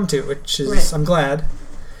had to come to, which is right. I'm glad.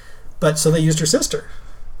 But so they used her sister.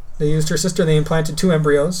 They implanted 2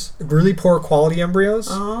 embryos, really poor quality embryos,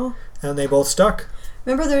 and they both stuck.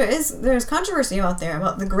 Remember, there's controversy out there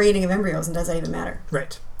about the grading of embryos, and does that even matter?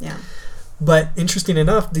 Right. Yeah. But interesting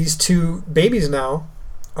enough, these 2 babies now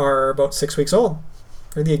are about 6 weeks old.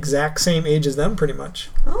 They're the exact same age as them, pretty much.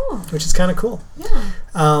 Oh. Which is kind of cool. Yeah.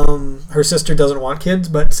 Her sister doesn't want kids,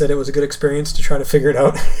 but said it was a good experience to try to figure it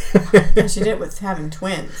out. And she did it with having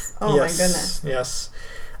twins. Oh, yes, my goodness. Yes.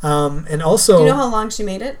 And also... Do you know how long she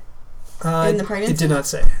made it? In the pregnancy? It did not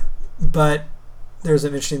say. But there's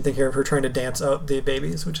an interesting thing here of her trying to dance out the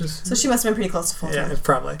babies, which is... So she must have been pretty close to full term. Yeah,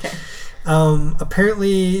 probably. Okay.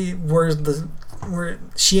 Apparently, where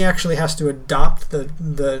she actually has to adopt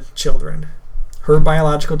the children. Her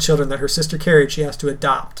biological children that her sister carried, she has to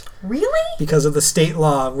adopt. Really? Because of the state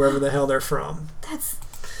law of wherever the hell they're from.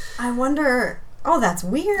 I wonder... Oh, that's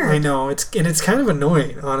weird. I know. It's kind of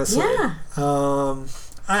annoying, honestly. Yeah.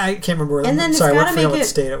 I can't remember where. And then what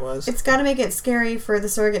state it was. It's got to make it scary for the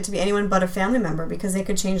surrogate to be anyone but a family member, because they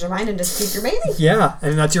could change their mind and just keep your baby. Yeah,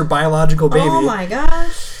 and that's your biological baby. Oh my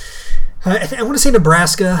gosh. I want to say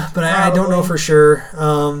Nebraska, but I don't know for sure.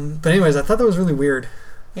 But anyways, I thought that was really weird.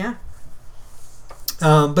 Yeah.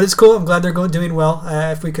 But it's cool. I'm glad they're doing well.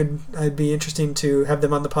 If we could, I'd be interesting to have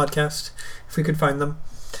them on the podcast if we could find them.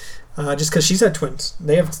 Just because she's had twins.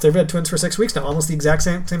 They've had twins for 6 weeks now, almost the exact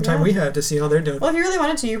same time we have, to see how they're doing. Well, if you really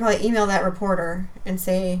wanted to, you probably email that reporter and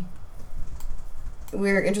say,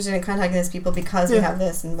 we're interested in contacting these people because we have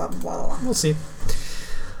this and blah, blah, blah, blah. We'll see.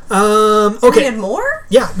 Okay. We had more?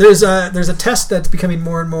 Yeah, there's a test that's becoming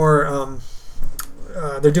more and more...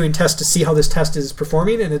 they're doing tests to see how this test is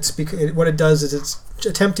performing, and what it does is it's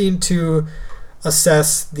attempting to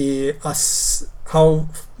assess how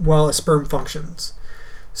well a sperm functions.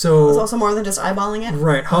 So it's also more than just eyeballing it?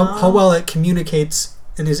 Right. How well it communicates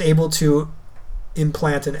and is able to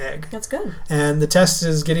implant an egg. That's good. And the test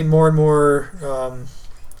is getting more and more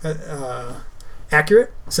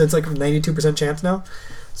accurate. So it's like a 92% chance now.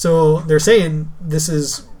 So they're saying this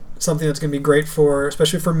is something that's going to be great for,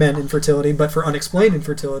 especially for men, infertility, but for unexplained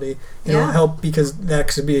infertility, it'll help, because that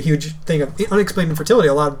could be a huge thing of unexplained infertility.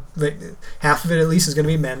 Half of it at least is going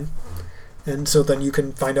to be men. And so then you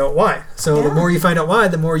can find out why. So the more you find out why,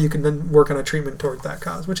 the more you can then work on a treatment towards that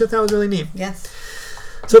cause, which I thought was really neat. Yes.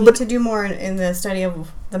 So, we need to do more in the study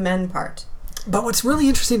of the men part. But what's really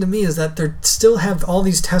interesting to me is that they still have all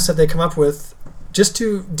these tests that they come up with just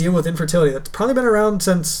to deal with infertility. That's probably been around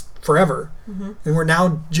since forever. Mm-hmm. And we're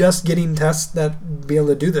now just getting tests that be able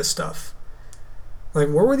to do this stuff. Like,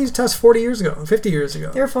 where were these tests 40 years ago, 50 years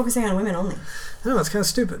ago? They were focusing on women only. I know, it's kind of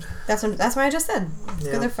stupid. That's why I just said.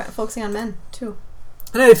 Because they're focusing on men, too.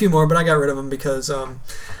 And I had a few more, but I got rid of them because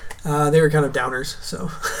they were kind of downers. So.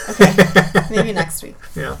 Okay. Maybe next week.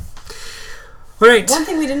 Yeah. All right. One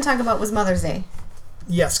thing we didn't talk about was Mother's Day.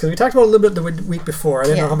 Yes, because we talked about it a little bit the week before. I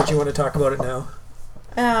didn't know how much you want to talk about it now.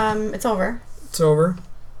 It's over. It's over.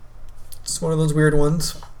 It's one of those weird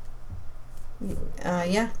ones.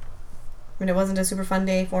 Yeah. I mean, it wasn't a super fun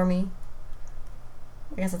day for me.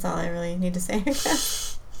 I guess that's all I really need to say, I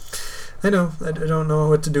guess. I know. I don't know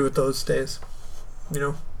what to do with those days. You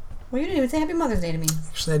know? Well, you didn't even say Happy Mother's Day to me.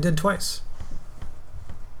 Actually, I did twice.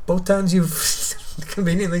 Both times you've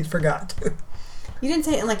conveniently forgot. You didn't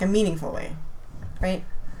say it in like a meaningful way, right?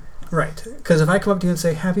 Right. Because if I come up to you and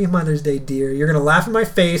say, Happy Mother's Day, dear, you're going to laugh in my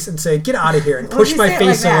face and say, get out of here, and push my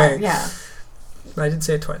face away. Yeah. But I did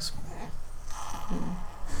say it twice.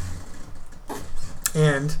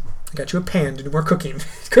 And I got you a pan to do more cooking.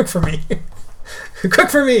 Cook for me. Cook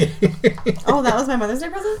for me. Oh, that was my Mother's Day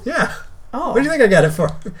present? Yeah. Oh. What do you think I got it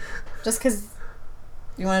for? Just because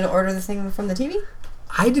you wanted to order the thing from the TV?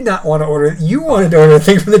 I did not want to order it. You wanted to order a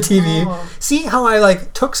thing from the TV. Oh. See how I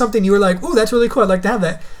like took something you were like, "Oh, that's really cool. I'd like to have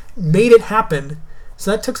that." Made it happen.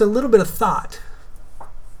 So that took a little bit of thought.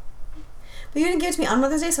 But you didn't give it to me on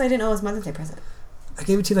Mother's Day, so I didn't know it was Mother's Day present. I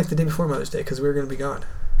gave it to you like the day before Mother's Day because we were going to be gone.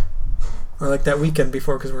 Or like that weekend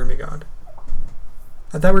before because we were going to be gone.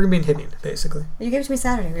 I thought we were going to be in Hibbing, basically. You gave it to me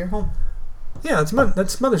Saturday. We were home. Yeah,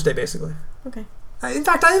 that's Mother's Day, basically. Okay. In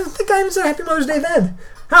fact, I didn't think I even said Happy Mother's Day then.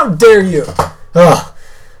 How dare you? Oh,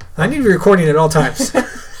 I need to be recording at all times.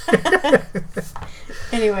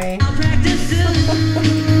 Anyway.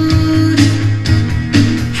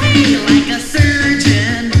 Hey, like a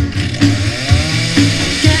surgeon,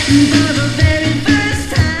 getting for the very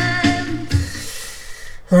first time.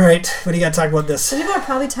 All right, what do you got to talk about this? Some people are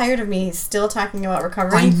probably tired of me still talking about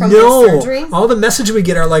recovering I from know. the surgery. All the messages we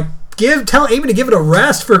get are like, tell Amy to give it a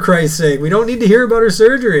rest for Christ's sake. We don't need to hear about her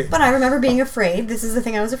surgery. But I remember being afraid. This is the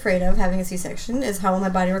thing I was afraid of, having a C-section, is how will my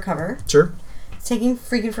body recover. Sure. It's taking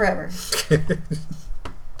freaking forever.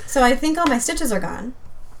 So I think all my stitches are gone.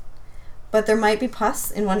 But there might be pus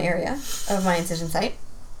in one area of my incision site.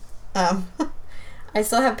 I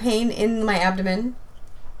still have pain in my abdomen.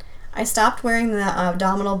 I stopped wearing the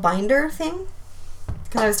abdominal binder thing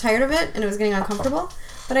because I was tired of it and it was getting uncomfortable.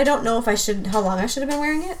 But I don't know if how long I should have been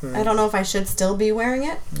wearing it. I don't know if I should still be wearing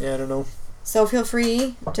it. Yeah, I don't know. So feel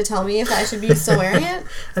free to tell me if I should be still wearing it.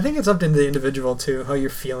 I think it's up to the individual too, how you're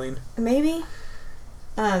feeling. Maybe.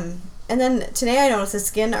 And then today I noticed the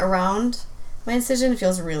skin around my incision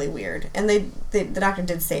feels really weird. And the doctor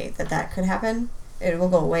did say that could happen. It will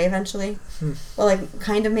go away eventually. Well, like,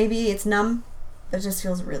 kind of maybe. It's numb. But it just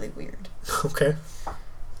feels really weird. Okay.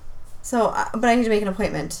 So, but I need to make an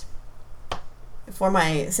appointment for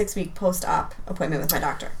my 6-week post-op appointment with my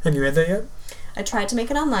doctor. Have you read that yet? I tried to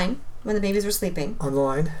make it online when the babies were sleeping. On the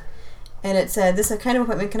line? And it said this kind of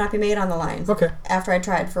appointment cannot be made on the line. Okay. After I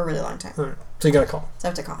tried for a really long time. All right. So you got to call. So I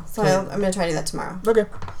have to call. So Okay. I'm going to try to do that tomorrow. Okay.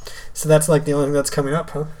 So that's like the only thing that's coming up,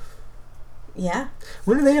 huh? Yeah.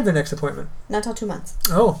 When do they have their next appointment? Not till 2 months.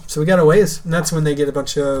 Oh, so we got a ways. And that's when they get a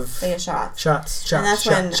bunch of... They get shots. Shots. And that's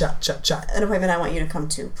when Shot. an appointment I want you to come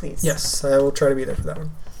to, please. Yes, I will try to be there for that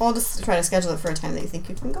one. Well, I'll just try to schedule it for a time that you think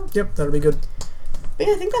you can go. Yep, that'll be good. But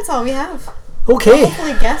yeah, I think that's all we have. Okay.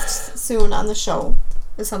 Hopefully guests soon on the show.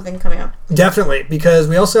 There's something coming up. Definitely, because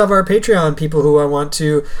we also have our Patreon people who I want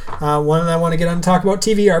to, one I want to get on and talk about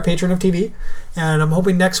TV, our patron of TV, and I'm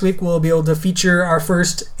hoping next week we'll be able to feature our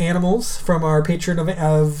first animals from our patron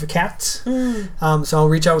of cats. So I'll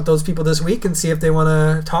reach out with those people this week and see if they want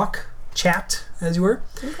to chat, as you were.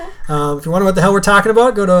 Okay. If you wonder what the hell we're talking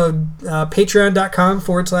about, go to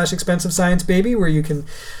patreon.com/expensive science baby, where you can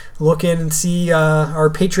look in and see our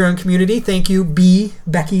Patreon community. Thank you,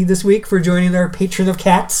 Becky, this week for joining our patron of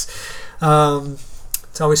cats.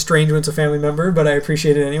 It's always strange when it's a family member, but I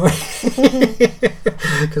appreciate it anyway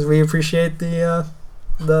because we appreciate the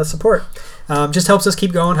support. Just helps us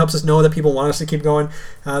keep going, helps us know that people want us to keep going.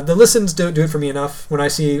 The listens do it for me enough. When I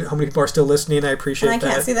see how many people are still listening, I appreciate that. And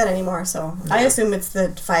I can't see that anymore, so yeah. I assume it's the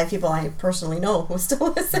 5 people I personally know who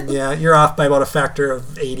still listen. Yeah, you're off by about a factor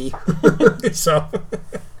of 80.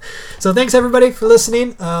 So thanks everybody for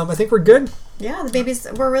listening. I think we're good. Yeah, the babies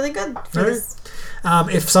were really good for this.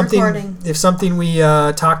 If something we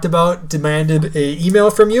talked about demanded a email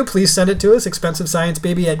from you, please send it to us,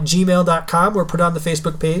 expensivesciencebaby@gmail.com, or put it on the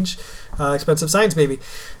Facebook page, Expensive Science Baby.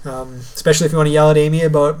 Especially if you want to yell at Amy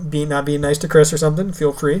about not being nice to Chris or something,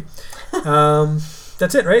 feel free.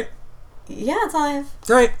 That's it, right? Yeah, that's all I have.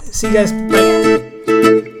 All right, see you guys. Bye.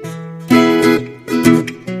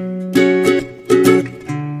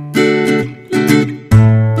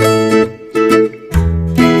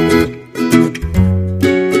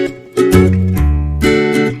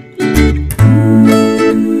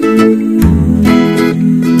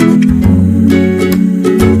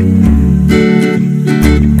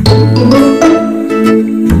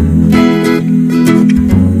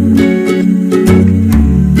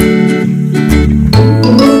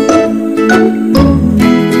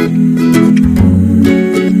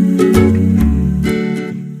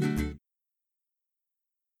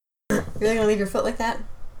 Your foot like that?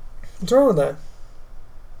 What's wrong with that?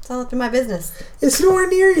 It's all up to my business. It's nowhere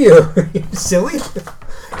near you. You silly.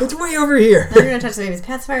 It's way over here. Now you're going to touch the baby's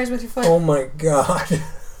pacifiers with your foot. Oh my god.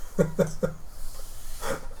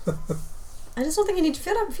 I just don't think you need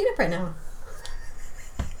your feet up right now.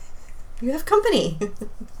 You have company.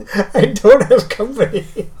 I don't have company.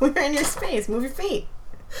 We're in your space. Move your feet.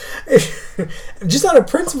 Just out of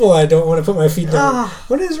principle, I don't want to put my feet down.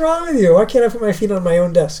 What is wrong with you? Why can't I put my feet on my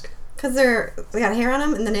own desk? Because they got hair on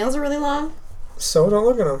them and the nails are really long. So don't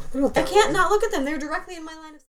look at them. I can't not look at them. They're directly in my line of sight.